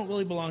 I don't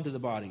really belong to the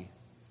body,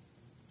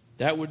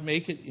 that would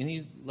make it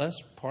any less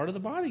part of the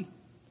body.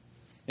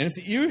 And if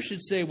the ear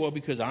should say, well,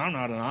 because I'm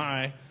not an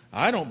eye,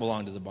 I don't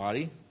belong to the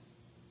body,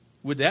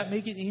 would that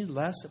make it any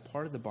less a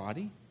part of the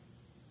body?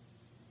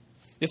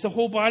 If the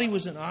whole body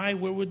was an eye,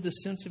 where would the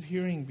sense of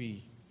hearing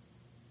be?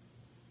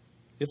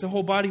 If the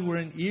whole body were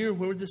an ear,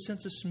 where would the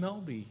sense of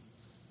smell be?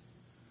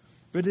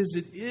 But as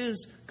it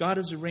is, God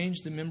has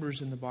arranged the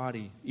members in the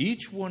body,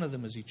 each one of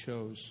them as He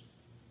chose.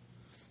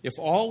 If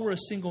all were a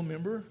single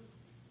member,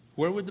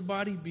 where would the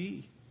body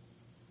be?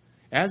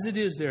 As it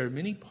is, there are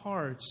many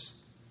parts,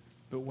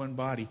 but one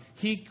body.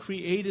 He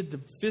created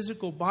the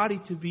physical body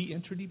to be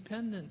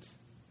interdependent.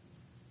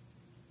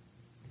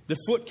 The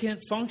foot can't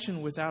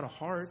function without a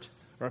heart,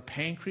 or a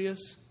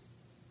pancreas,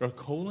 or a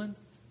colon.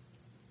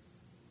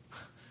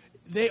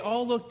 They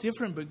all look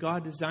different, but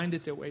God designed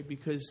it that way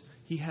because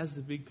He has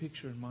the big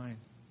picture in mind.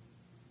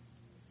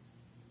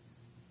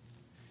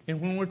 And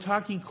when we're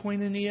talking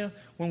koinonia,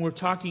 when we're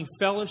talking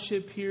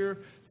fellowship here,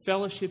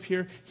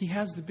 He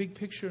has the big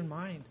picture in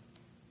mind.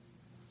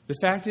 The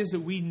fact is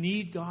that we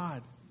need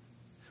God.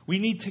 We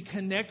need to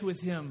connect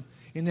with Him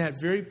in that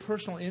very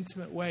personal,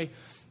 intimate way.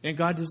 And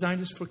God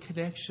designed us for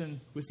connection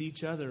with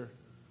each other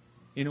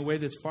in a way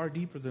that's far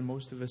deeper than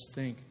most of us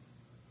think.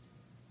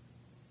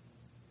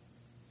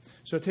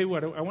 So I'll tell you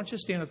what, I want you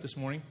to stand up this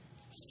morning.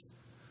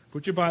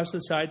 Put your Bibles to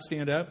the side,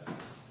 stand up.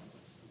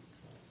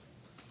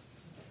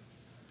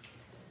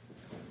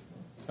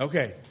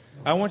 Okay.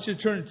 I want you to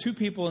turn to 2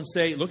 people and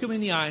say, look them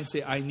in the eye and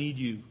say, I need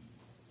you.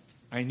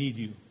 I need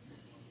you.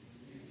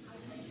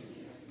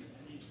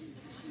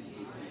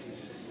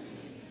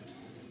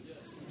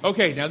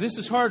 Okay, now this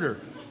is harder.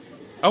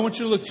 I want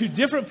you to look 2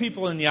 different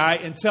people in the eye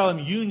and tell them,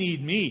 you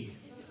need me.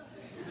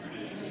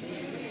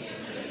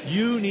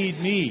 You need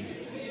me.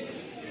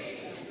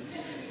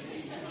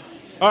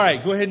 All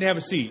right, go ahead and have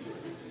a seat.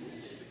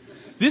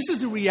 This is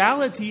the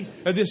reality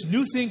of this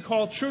new thing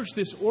called church,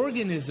 this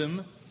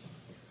organism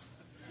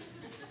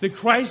that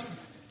Christ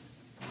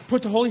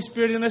put the Holy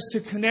Spirit in us to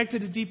connect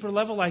at a deeper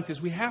level like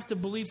this. We have to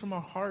believe from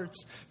our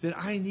hearts that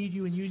I need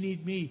you and you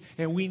need me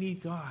and we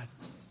need God.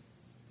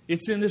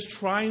 It's in this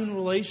triune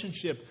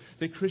relationship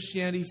that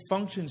Christianity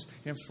functions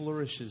and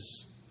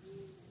flourishes.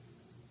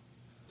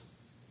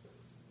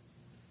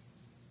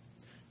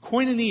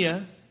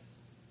 Koinonia,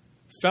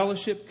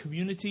 fellowship,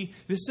 community,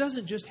 this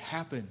doesn't just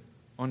happen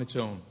on its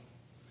own.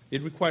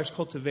 It requires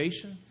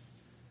cultivation.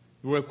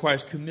 It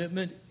requires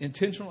commitment,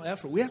 intentional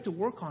effort. We have to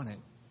work on it.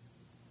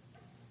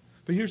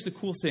 But here's the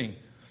cool thing,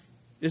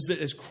 is that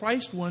as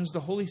Christ ones, the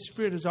Holy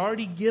Spirit has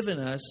already given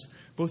us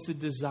both the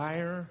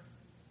desire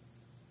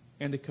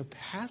and the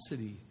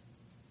capacity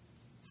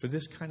for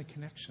this kind of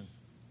connection.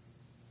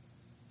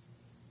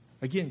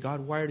 Again,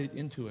 God wired it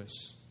into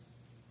us.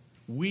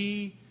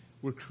 We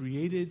were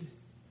created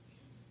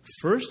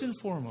first and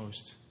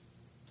foremost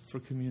for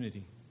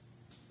community.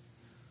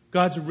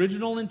 God's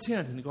original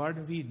intent in the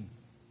Garden of Eden,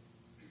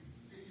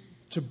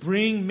 to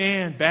bring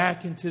man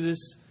back into this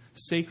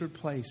sacred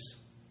place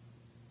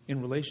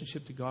in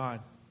relationship to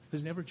God,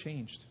 has never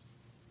changed.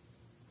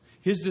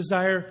 His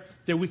desire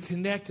that we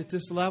connect at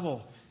this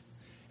level,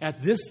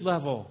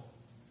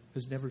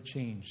 has never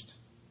changed.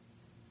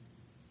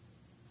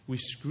 We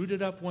screwed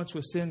it up once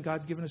with sin.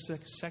 God's given us a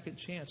second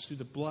chance through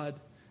the blood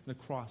and the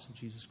cross of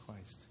Jesus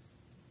Christ.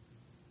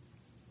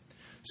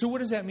 So what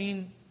does that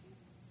mean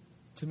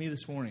to me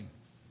this morning?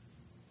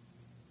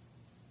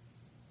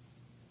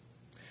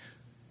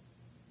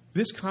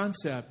 This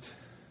concept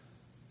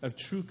of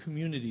true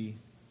community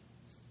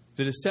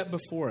that is set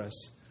before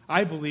us,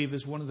 I believe,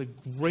 is one of the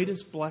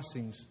greatest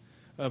blessings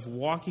of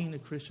walking the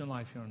Christian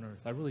life here on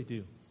earth. I really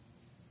do.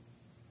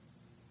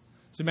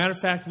 As a matter of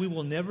fact, we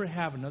will never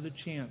have another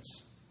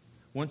chance.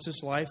 Once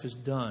this life is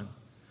done,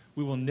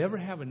 we will never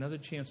have another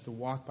chance to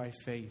walk by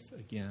faith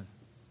again.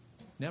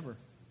 Never.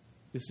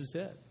 This is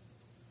it.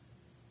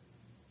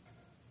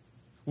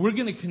 We're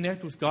going to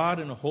connect with God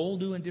in a whole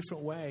new and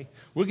different way.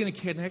 We're going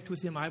to connect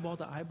with Him eyeball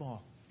to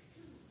eyeball.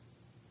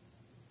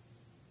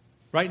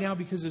 Right now,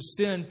 because of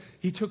sin,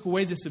 He took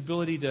away this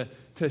ability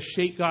to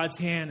shake God's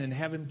hand and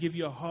have Him give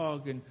you a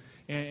hug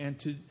and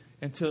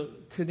to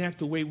connect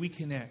the way we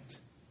connect.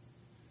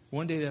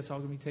 One day that's all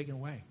going to be taken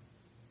away.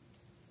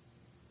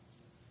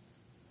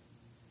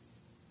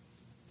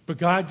 But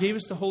God gave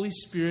us the Holy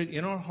Spirit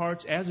in our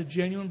hearts as a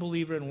genuine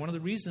believer, and one of the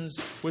reasons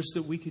was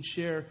that we could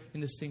share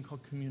in this thing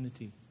called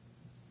community.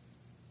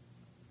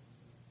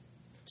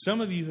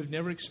 Some of you have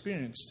never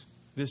experienced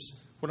this,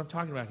 what I'm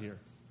talking about here.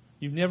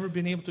 You've never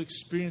been able to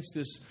experience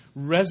this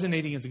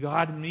resonating of the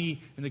God in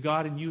me and the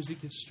God in you as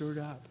it gets stirred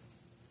up.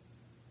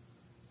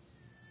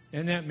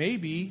 And that may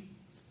be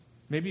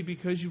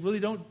because you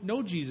really don't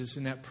know Jesus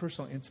in that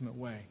personal, intimate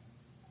way.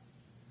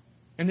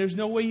 And there's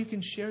no way you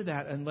can share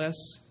that unless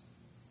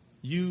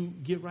you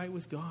get right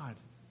with God.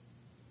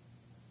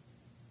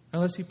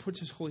 Unless He puts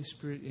His Holy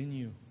Spirit in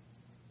you.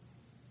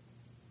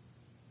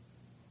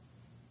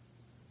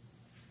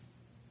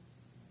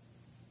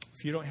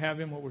 If you don't have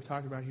Him, what we're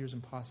talking about here is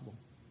impossible.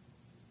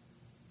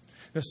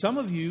 Now, some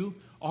of you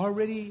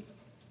already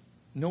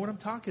know what I'm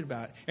talking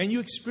about. And you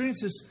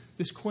experience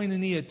this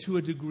koinonia to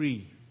a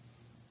degree.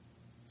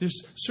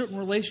 There's certain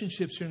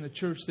relationships here in the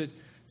church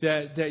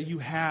that you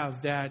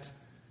have, that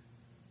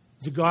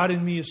the God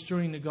in me is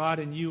stirring the God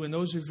in you, and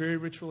those are very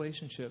rich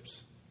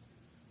relationships.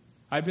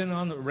 I've been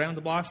around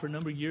the block for a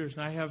number of years,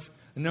 and I have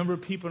a number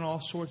of people in all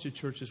sorts of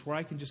churches where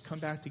I can just come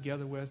back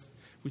together with.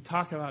 We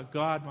talk about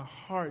God, my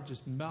heart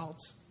just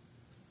melts.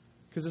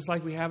 Because it's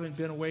like we haven't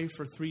been away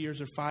for 3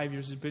 years or 5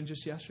 years. It's been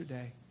just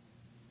yesterday.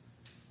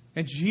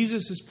 And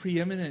Jesus is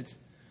preeminent.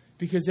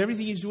 Because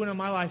everything He's doing in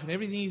my life and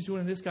everything He's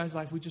doing in this guy's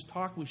life, we just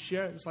talk, we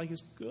share it. It's like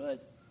it's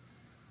good.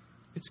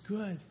 It's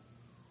good.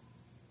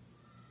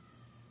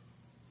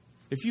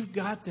 If you've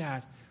got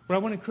that, what I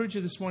want to encourage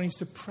you this morning is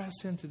to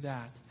press into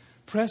that.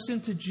 Press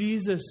into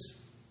Jesus.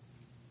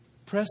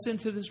 Press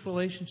into this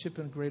relationship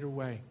in a greater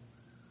way.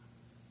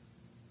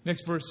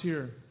 Next verse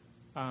here.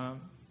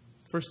 1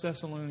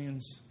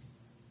 Thessalonians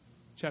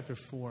chapter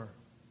 4.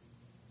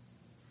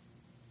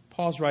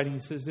 Paul's writing, he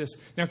says this.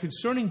 Now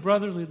concerning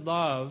brotherly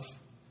love,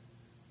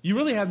 you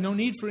really have no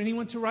need for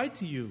anyone to write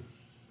to you.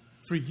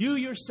 For you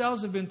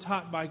yourselves have been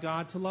taught by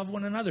God to love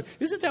one another.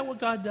 Isn't that what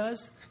God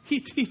does? He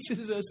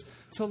teaches us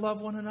to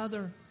love one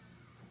another.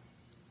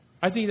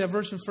 I think that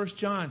verse in 1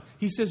 John,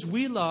 he says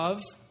we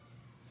love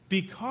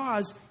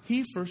because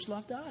He first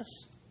loved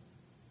us.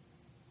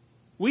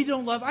 I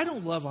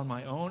don't love on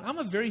my own. I'm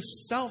a very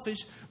selfish,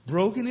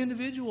 broken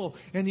individual.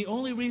 And the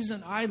only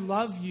reason I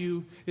love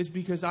you is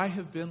because I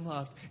have been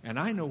loved. And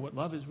I know what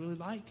love is really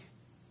like.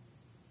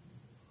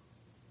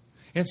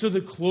 And so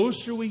the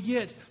closer we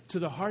get to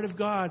the heart of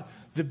God,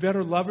 the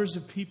better lovers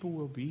of people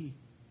we'll be.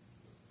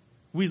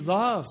 We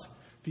love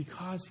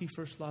because He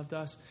first loved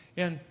us.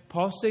 And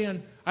Paul's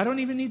saying, I don't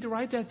even need to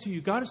write that to you.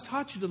 God has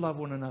taught you to love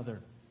one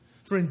another.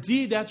 For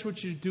indeed, that's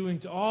what you're doing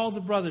to all the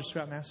brothers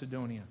throughout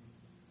Macedonia.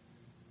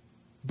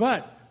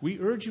 But we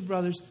urge you,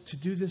 brothers, to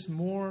do this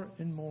more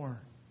and more.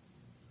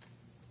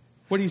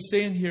 What he's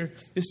saying here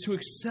is to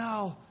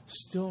excel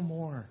still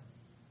more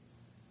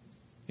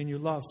in your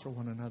love for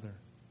one another.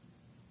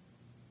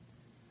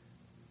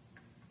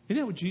 Isn't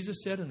that what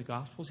Jesus said in the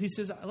Gospels? He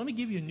says, let me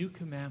give you a new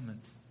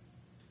commandment.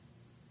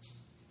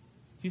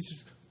 He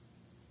says,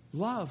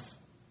 love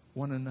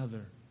one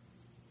another.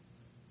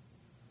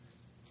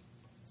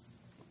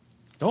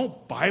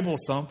 Don't Bible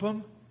thump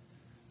them.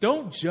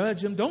 Don't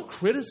judge them. Don't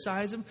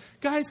criticize them.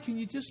 Guys, can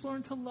you just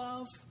learn to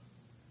love?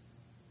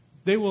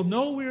 They will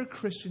know we're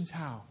Christians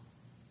how?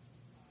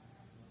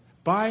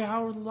 By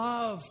our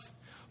love.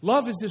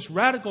 Love is this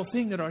radical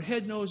thing that our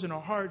head knows and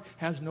our heart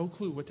has no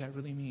clue what that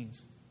really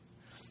means.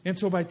 And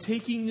so by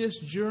taking this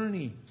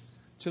journey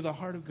to the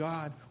heart of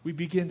God, we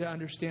begin to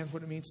understand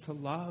what it means to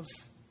love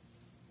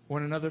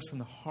one another from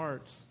the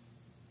heart.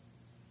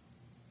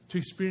 To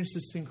experience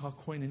this thing called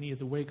koinonia,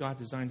 the way God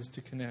designed us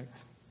to connect.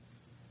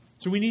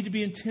 So we need to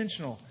be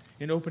intentional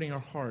in opening our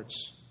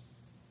hearts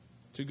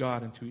to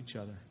God and to each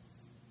other.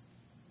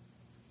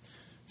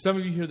 Some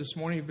of you here this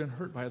morning have been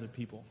hurt by other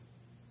people.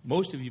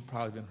 Most of you have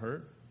probably been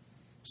hurt.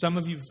 Some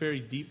of you very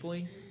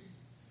deeply.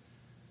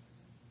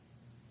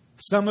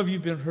 Some of you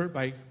have been hurt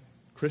by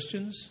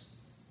Christians.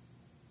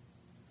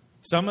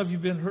 Some of you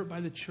have been hurt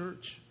by the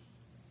church.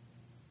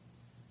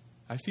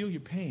 I feel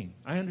your pain.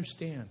 I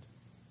understand.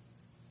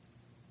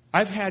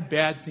 I've had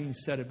bad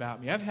things said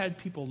about me. I've had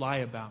people lie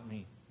about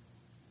me.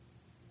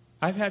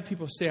 I've had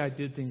people say I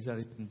did things that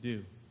I didn't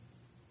do.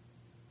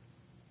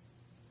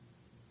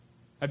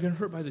 I've been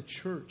hurt by the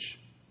church.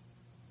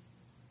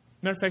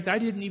 Matter of fact, I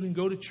didn't even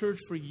go to church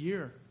for a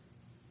year.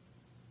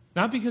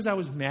 Not because I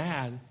was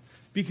mad,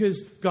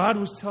 because God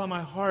was telling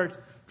my heart,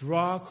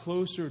 draw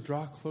closer,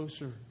 draw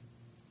closer.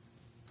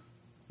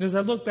 And as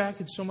I look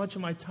back, and so much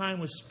of my time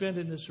was spent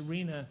in this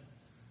arena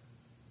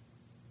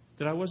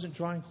that I wasn't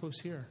drawing close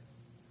here.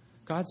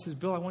 God says,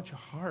 Bill, I want your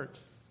heart.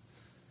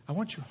 I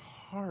want your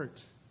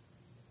heart.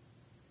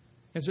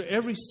 And so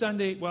every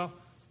Sunday, well,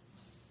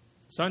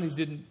 Sundays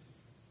didn't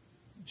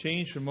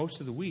change for most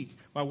of the week.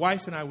 My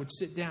wife and I would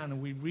sit down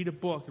and we'd read a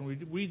book and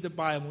we'd read the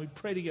Bible and we'd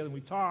pray together and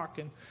we'd talk.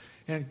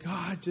 And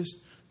God just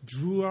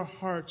drew our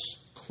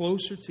hearts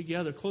closer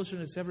together, closer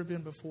than it's ever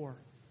been before.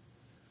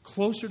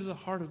 Closer to the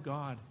heart of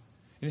God.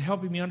 And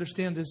helping me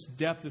understand this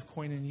depth of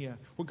koinonia,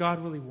 what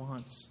God really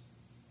wants.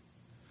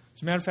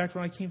 As a matter of fact,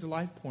 when I came to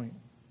Life Point,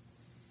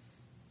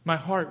 My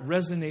heart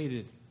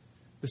resonated.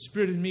 The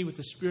Spirit in me with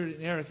the Spirit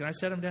in Eric. And I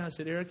sat him down and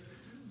said, Eric,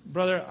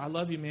 brother, I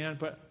love you, man,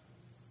 but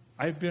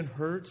I've been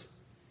hurt.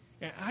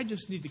 And I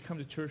just need to come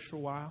to church for a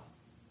while.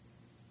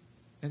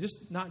 And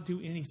just not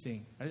do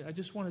anything. I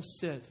just want to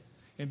sit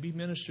and be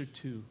ministered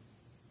to.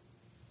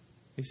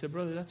 He said,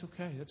 brother, that's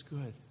okay. That's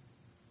good.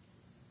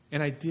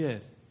 And I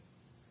did.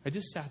 I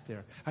just sat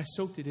there. I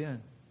soaked it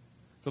in.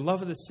 The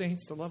love of the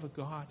saints, the love of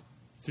God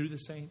through the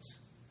saints.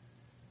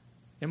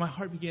 And my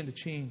heart began to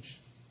change.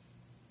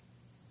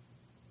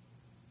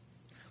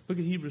 Look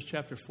at Hebrews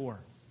chapter 4.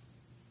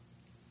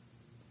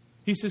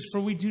 He says,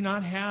 for we do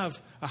not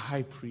have a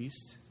high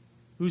priest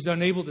who's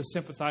unable to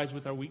sympathize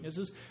with our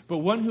weaknesses, but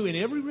one who in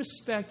every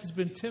respect has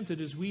been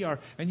tempted as we are,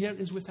 and yet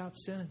is without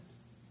sin.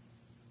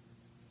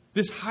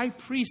 This high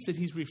priest that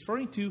he's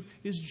referring to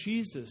is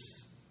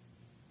Jesus.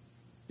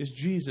 Is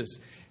Jesus.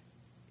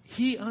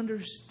 He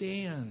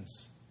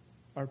understands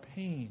our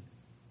pain.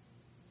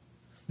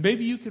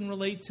 Maybe you can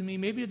relate to me.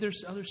 Maybe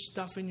there's other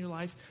stuff in your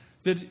life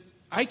that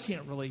I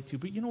can't relate to.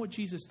 But you know what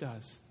Jesus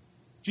does?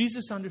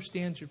 Jesus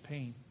understands your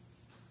pain.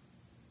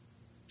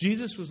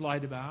 Jesus was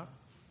lied about.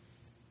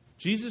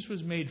 Jesus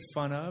was made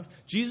fun of.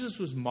 Jesus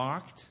was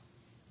mocked.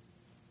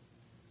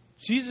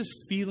 Jesus'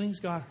 feelings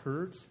got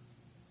hurt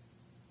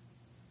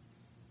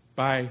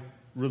by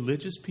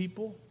religious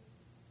people.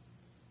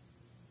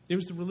 It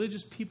was the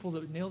religious people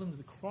that nailed him to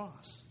the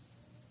cross.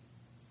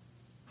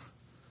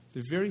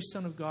 The very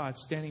Son of God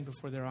standing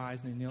before their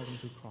eyes, and they nailed him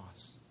to the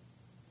cross.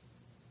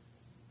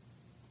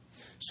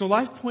 So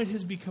Life Point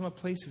has become a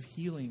place of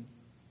healing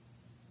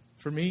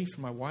for me,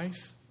 for my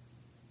wife.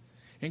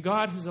 And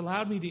God has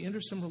allowed me to enter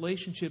some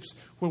relationships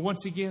where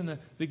once again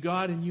the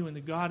God in you and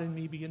the God in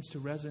me begins to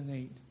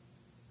resonate.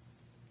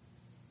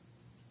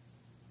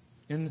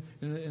 And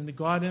the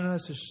God in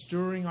us is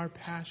stirring our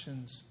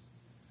passions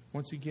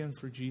once again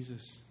for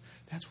Jesus.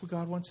 That's where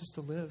God wants us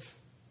to live.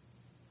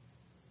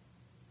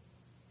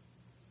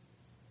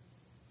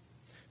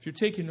 If you're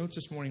taking notes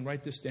this morning,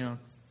 write this down.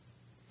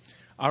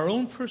 Our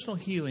own personal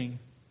healing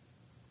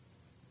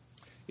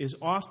is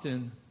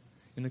often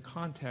in the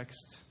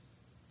context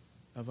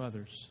of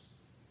others.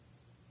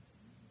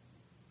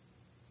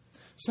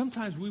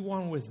 Sometimes we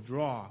want to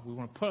withdraw. We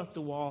want to put up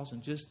the walls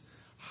and just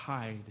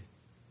hide.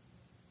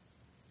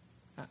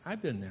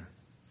 I've been there.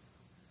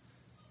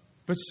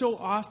 But so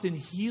often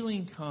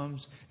healing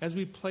comes as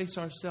we place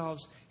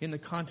ourselves in the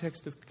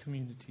context of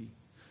community,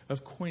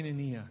 of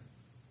koinonia.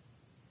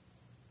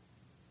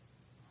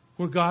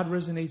 Where God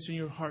resonates in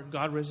your heart,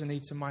 God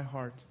resonates in my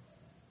heart.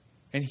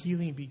 And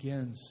healing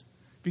begins.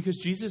 Because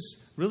Jesus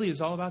really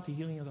is all about the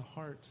healing of the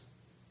heart.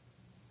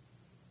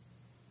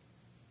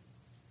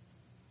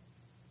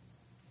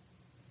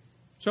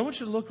 So I want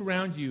you to look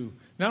around you,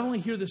 not only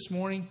here this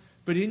morning,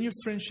 but in your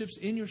friendships,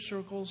 in your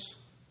circles,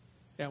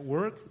 at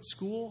work, at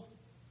school.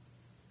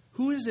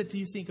 Who is it do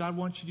you think God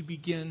wants you to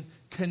begin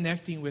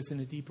connecting with in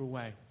a deeper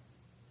way?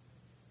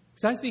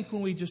 Because I think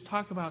when we just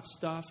talk about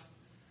stuff,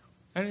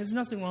 and there's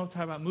nothing wrong with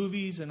talking about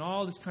movies and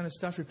all this kind of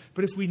stuff here,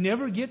 but if we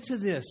never get to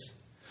this,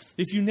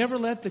 if you never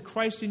let the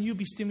Christ in you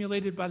be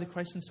stimulated by the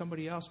Christ in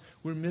somebody else,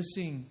 we're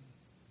missing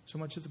so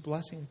much of the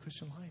blessing of the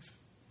Christian life.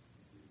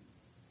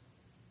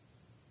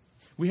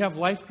 We have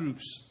life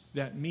groups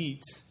that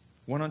meet,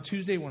 one on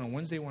Tuesday, one on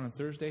Wednesday, one on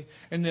Thursday.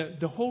 And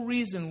the whole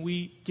reason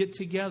we get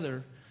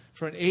together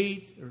for an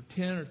 8 or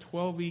 10 or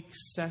 12-week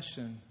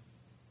session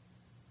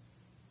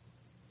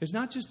is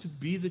not just to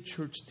be the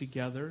church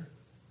together,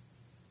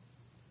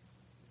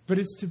 but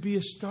it's to be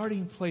a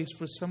starting place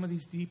for some of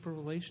these deeper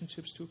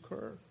relationships to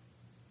occur.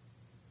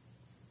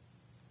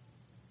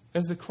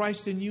 As the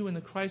Christ in you and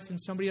the Christ in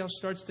somebody else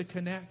starts to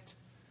connect,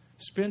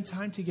 spend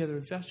time together,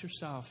 invest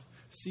yourself,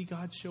 see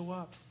God show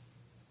up.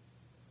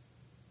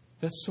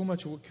 That's so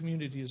much of what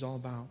community is all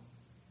about.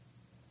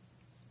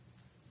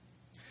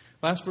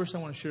 Last verse I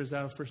want to share is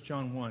out of 1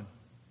 John 1,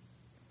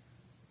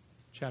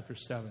 chapter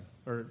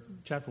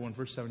 1,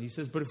 verse 7. He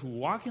says, but if we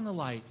walk in the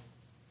light,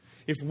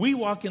 if we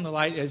walk in the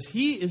light as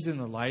He is in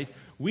the light,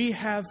 we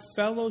have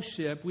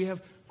fellowship, we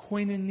have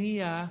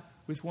koinonia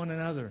with one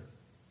another.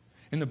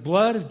 And the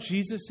blood of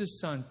Jesus,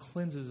 His Son,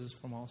 cleanses us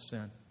from all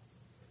sin.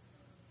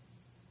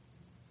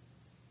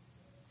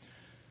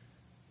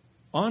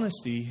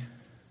 Honesty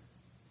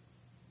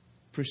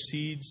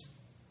precedes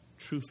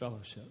true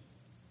fellowship.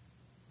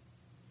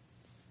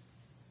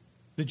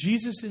 The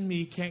Jesus in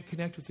me can't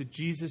connect with the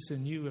Jesus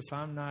in you if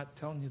I'm not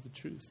telling you the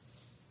truth.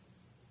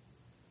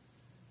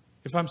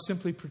 If I'm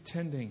simply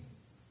pretending.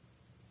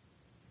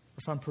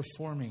 If I'm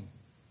performing.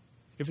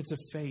 If it's a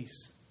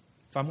face.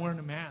 If I'm wearing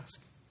a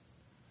mask.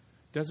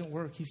 It doesn't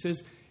work. He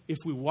says, if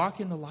we walk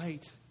in the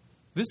light.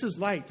 This is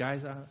light,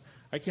 guys.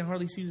 I can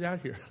hardly see who's out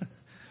here.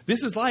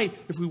 This is light.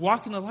 If we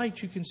walk in the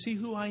light, you can see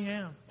who I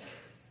am.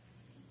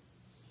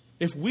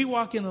 If we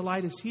walk in the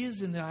light as He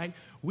is in the light,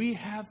 we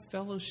have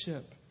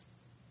fellowship.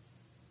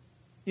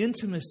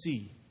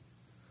 Intimacy.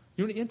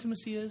 You know what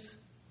intimacy is?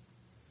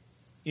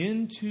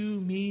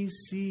 Into me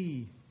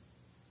see.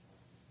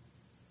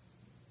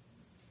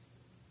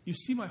 You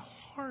see my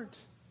heart.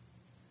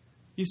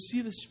 You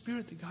see the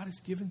Spirit that God has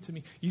given to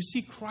me. You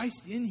see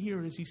Christ in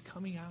here as He's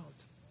coming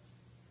out.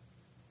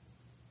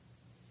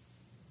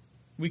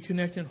 We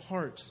connect in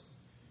heart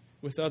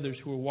with others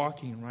who are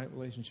walking in right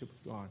relationship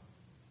with God.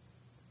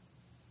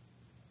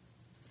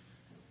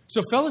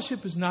 So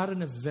fellowship is not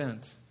an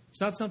event. It's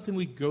not something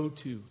we go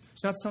to.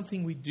 It's not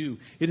something we do.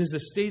 It is a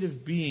state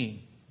of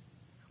being.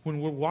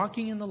 When we're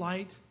walking in the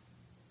light,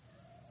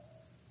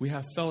 we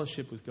have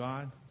fellowship with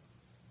God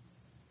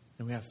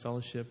and we have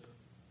fellowship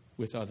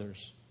with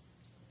others.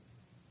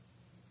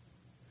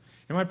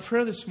 And my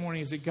prayer this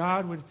morning is that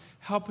God would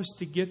help us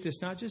to get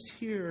this, not just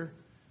here,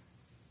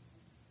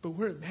 but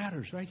where it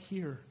matters, right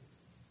here.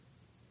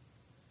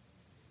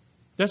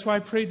 That's why I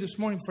prayed this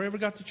morning before I ever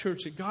got to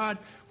church, that God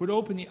would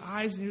open the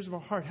eyes and ears of our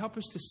heart. Help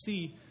us to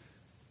see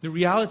the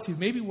reality of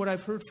maybe what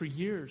I've heard for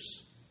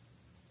years.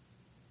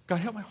 God,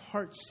 help my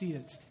heart see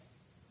it.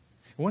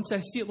 And once I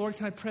see it, Lord,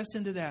 can I press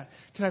into that?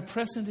 Can I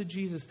press into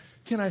Jesus?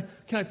 Can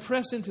I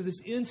press into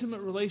this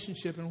intimate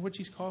relationship in which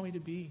He's called me to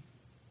be?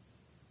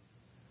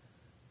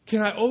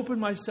 Can I open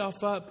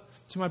myself up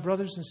to my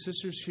brothers and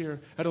sisters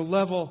here at a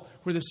level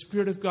where the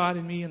Spirit of God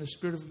in me and the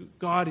Spirit of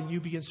God in you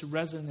begins to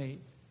resonate?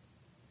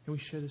 And we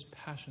share this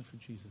passion for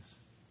Jesus.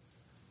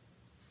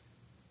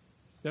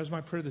 That was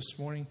my prayer this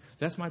morning.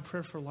 That's my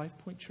prayer for Life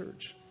Point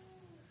Church.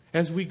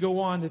 As we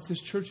go on, that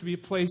this church would be a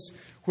place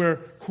where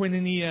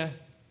koinonia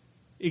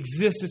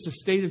exists. It's a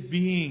state of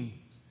being.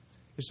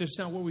 It's just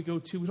not what we go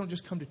to. We don't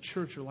just come to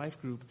church or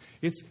life group.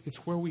 It's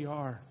where we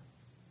are.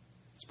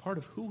 It's part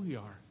of who we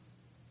are.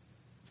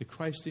 The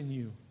Christ in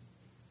you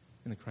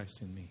and the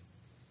Christ in me.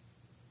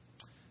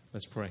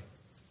 Let's pray.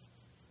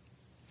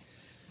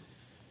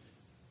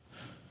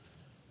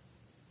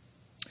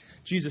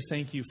 Jesus,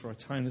 thank you for our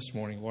time this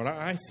morning. Lord,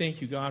 I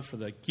thank you, God, for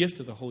the gift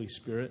of the Holy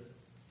Spirit.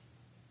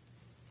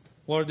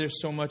 Lord,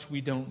 there's so much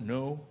we don't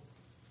know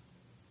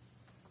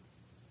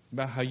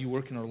about how you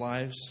work in our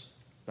lives,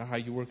 about how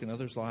you work in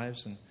others'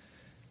 lives, and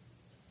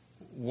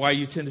why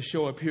you tend to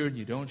show up here and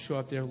you don't show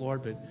up there,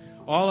 Lord. But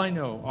all I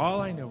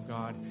know,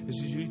 God, is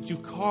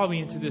you've called me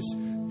into this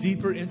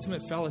deeper,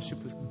 intimate fellowship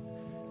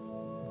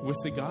with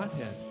the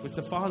Godhead, with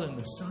the Father and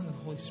the Son and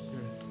the Holy Spirit.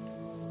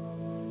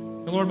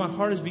 And Lord, my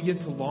heart has begun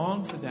to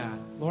long for that.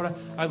 Lord,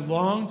 I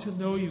long to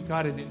know you,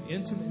 God, in an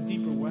intimate and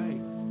deeper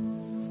way.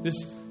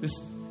 This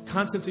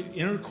concept of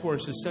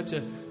intercourse is such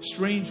a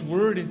strange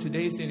word in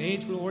today's day and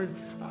age, but Lord,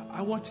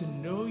 I want to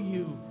know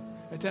you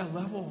at that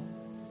level.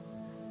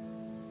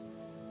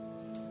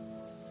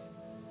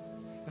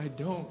 I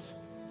don't.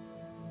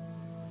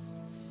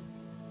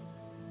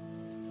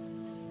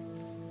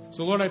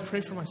 So Lord, I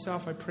pray for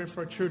myself. I pray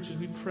for our church as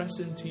we press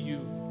into you.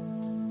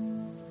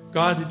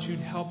 God, that you'd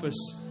help us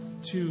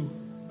to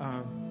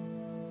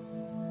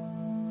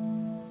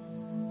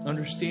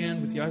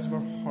understand with the eyes of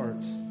our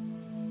heart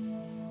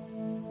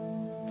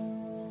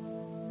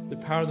the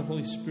power of the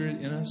Holy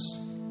Spirit in us,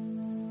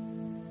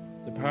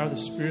 the power of the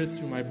Spirit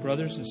through my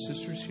brothers and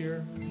sisters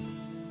here.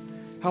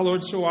 How,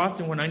 Lord, so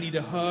often when I need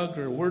a hug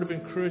or a word of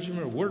encouragement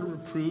or a word of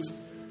reproof,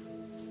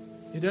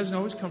 it doesn't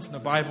always come from the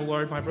Bible,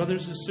 Lord. My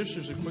brothers and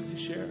sisters are quick to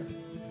share.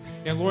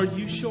 And Lord,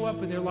 you show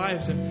up in their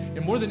lives.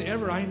 And more than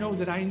ever, I know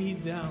that I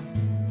need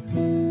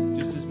them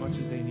just as much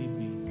as they need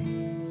me.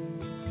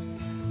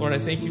 Lord, I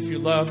thank you for your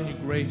love and your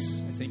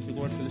grace. I thank you,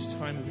 Lord, for this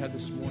time we've had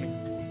this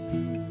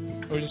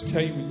morning. Lord, I just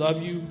tell you we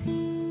love you.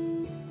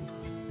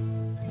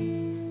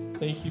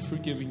 Thank you for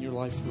giving your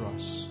life for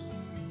us.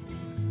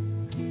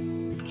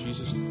 In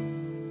Jesus' name.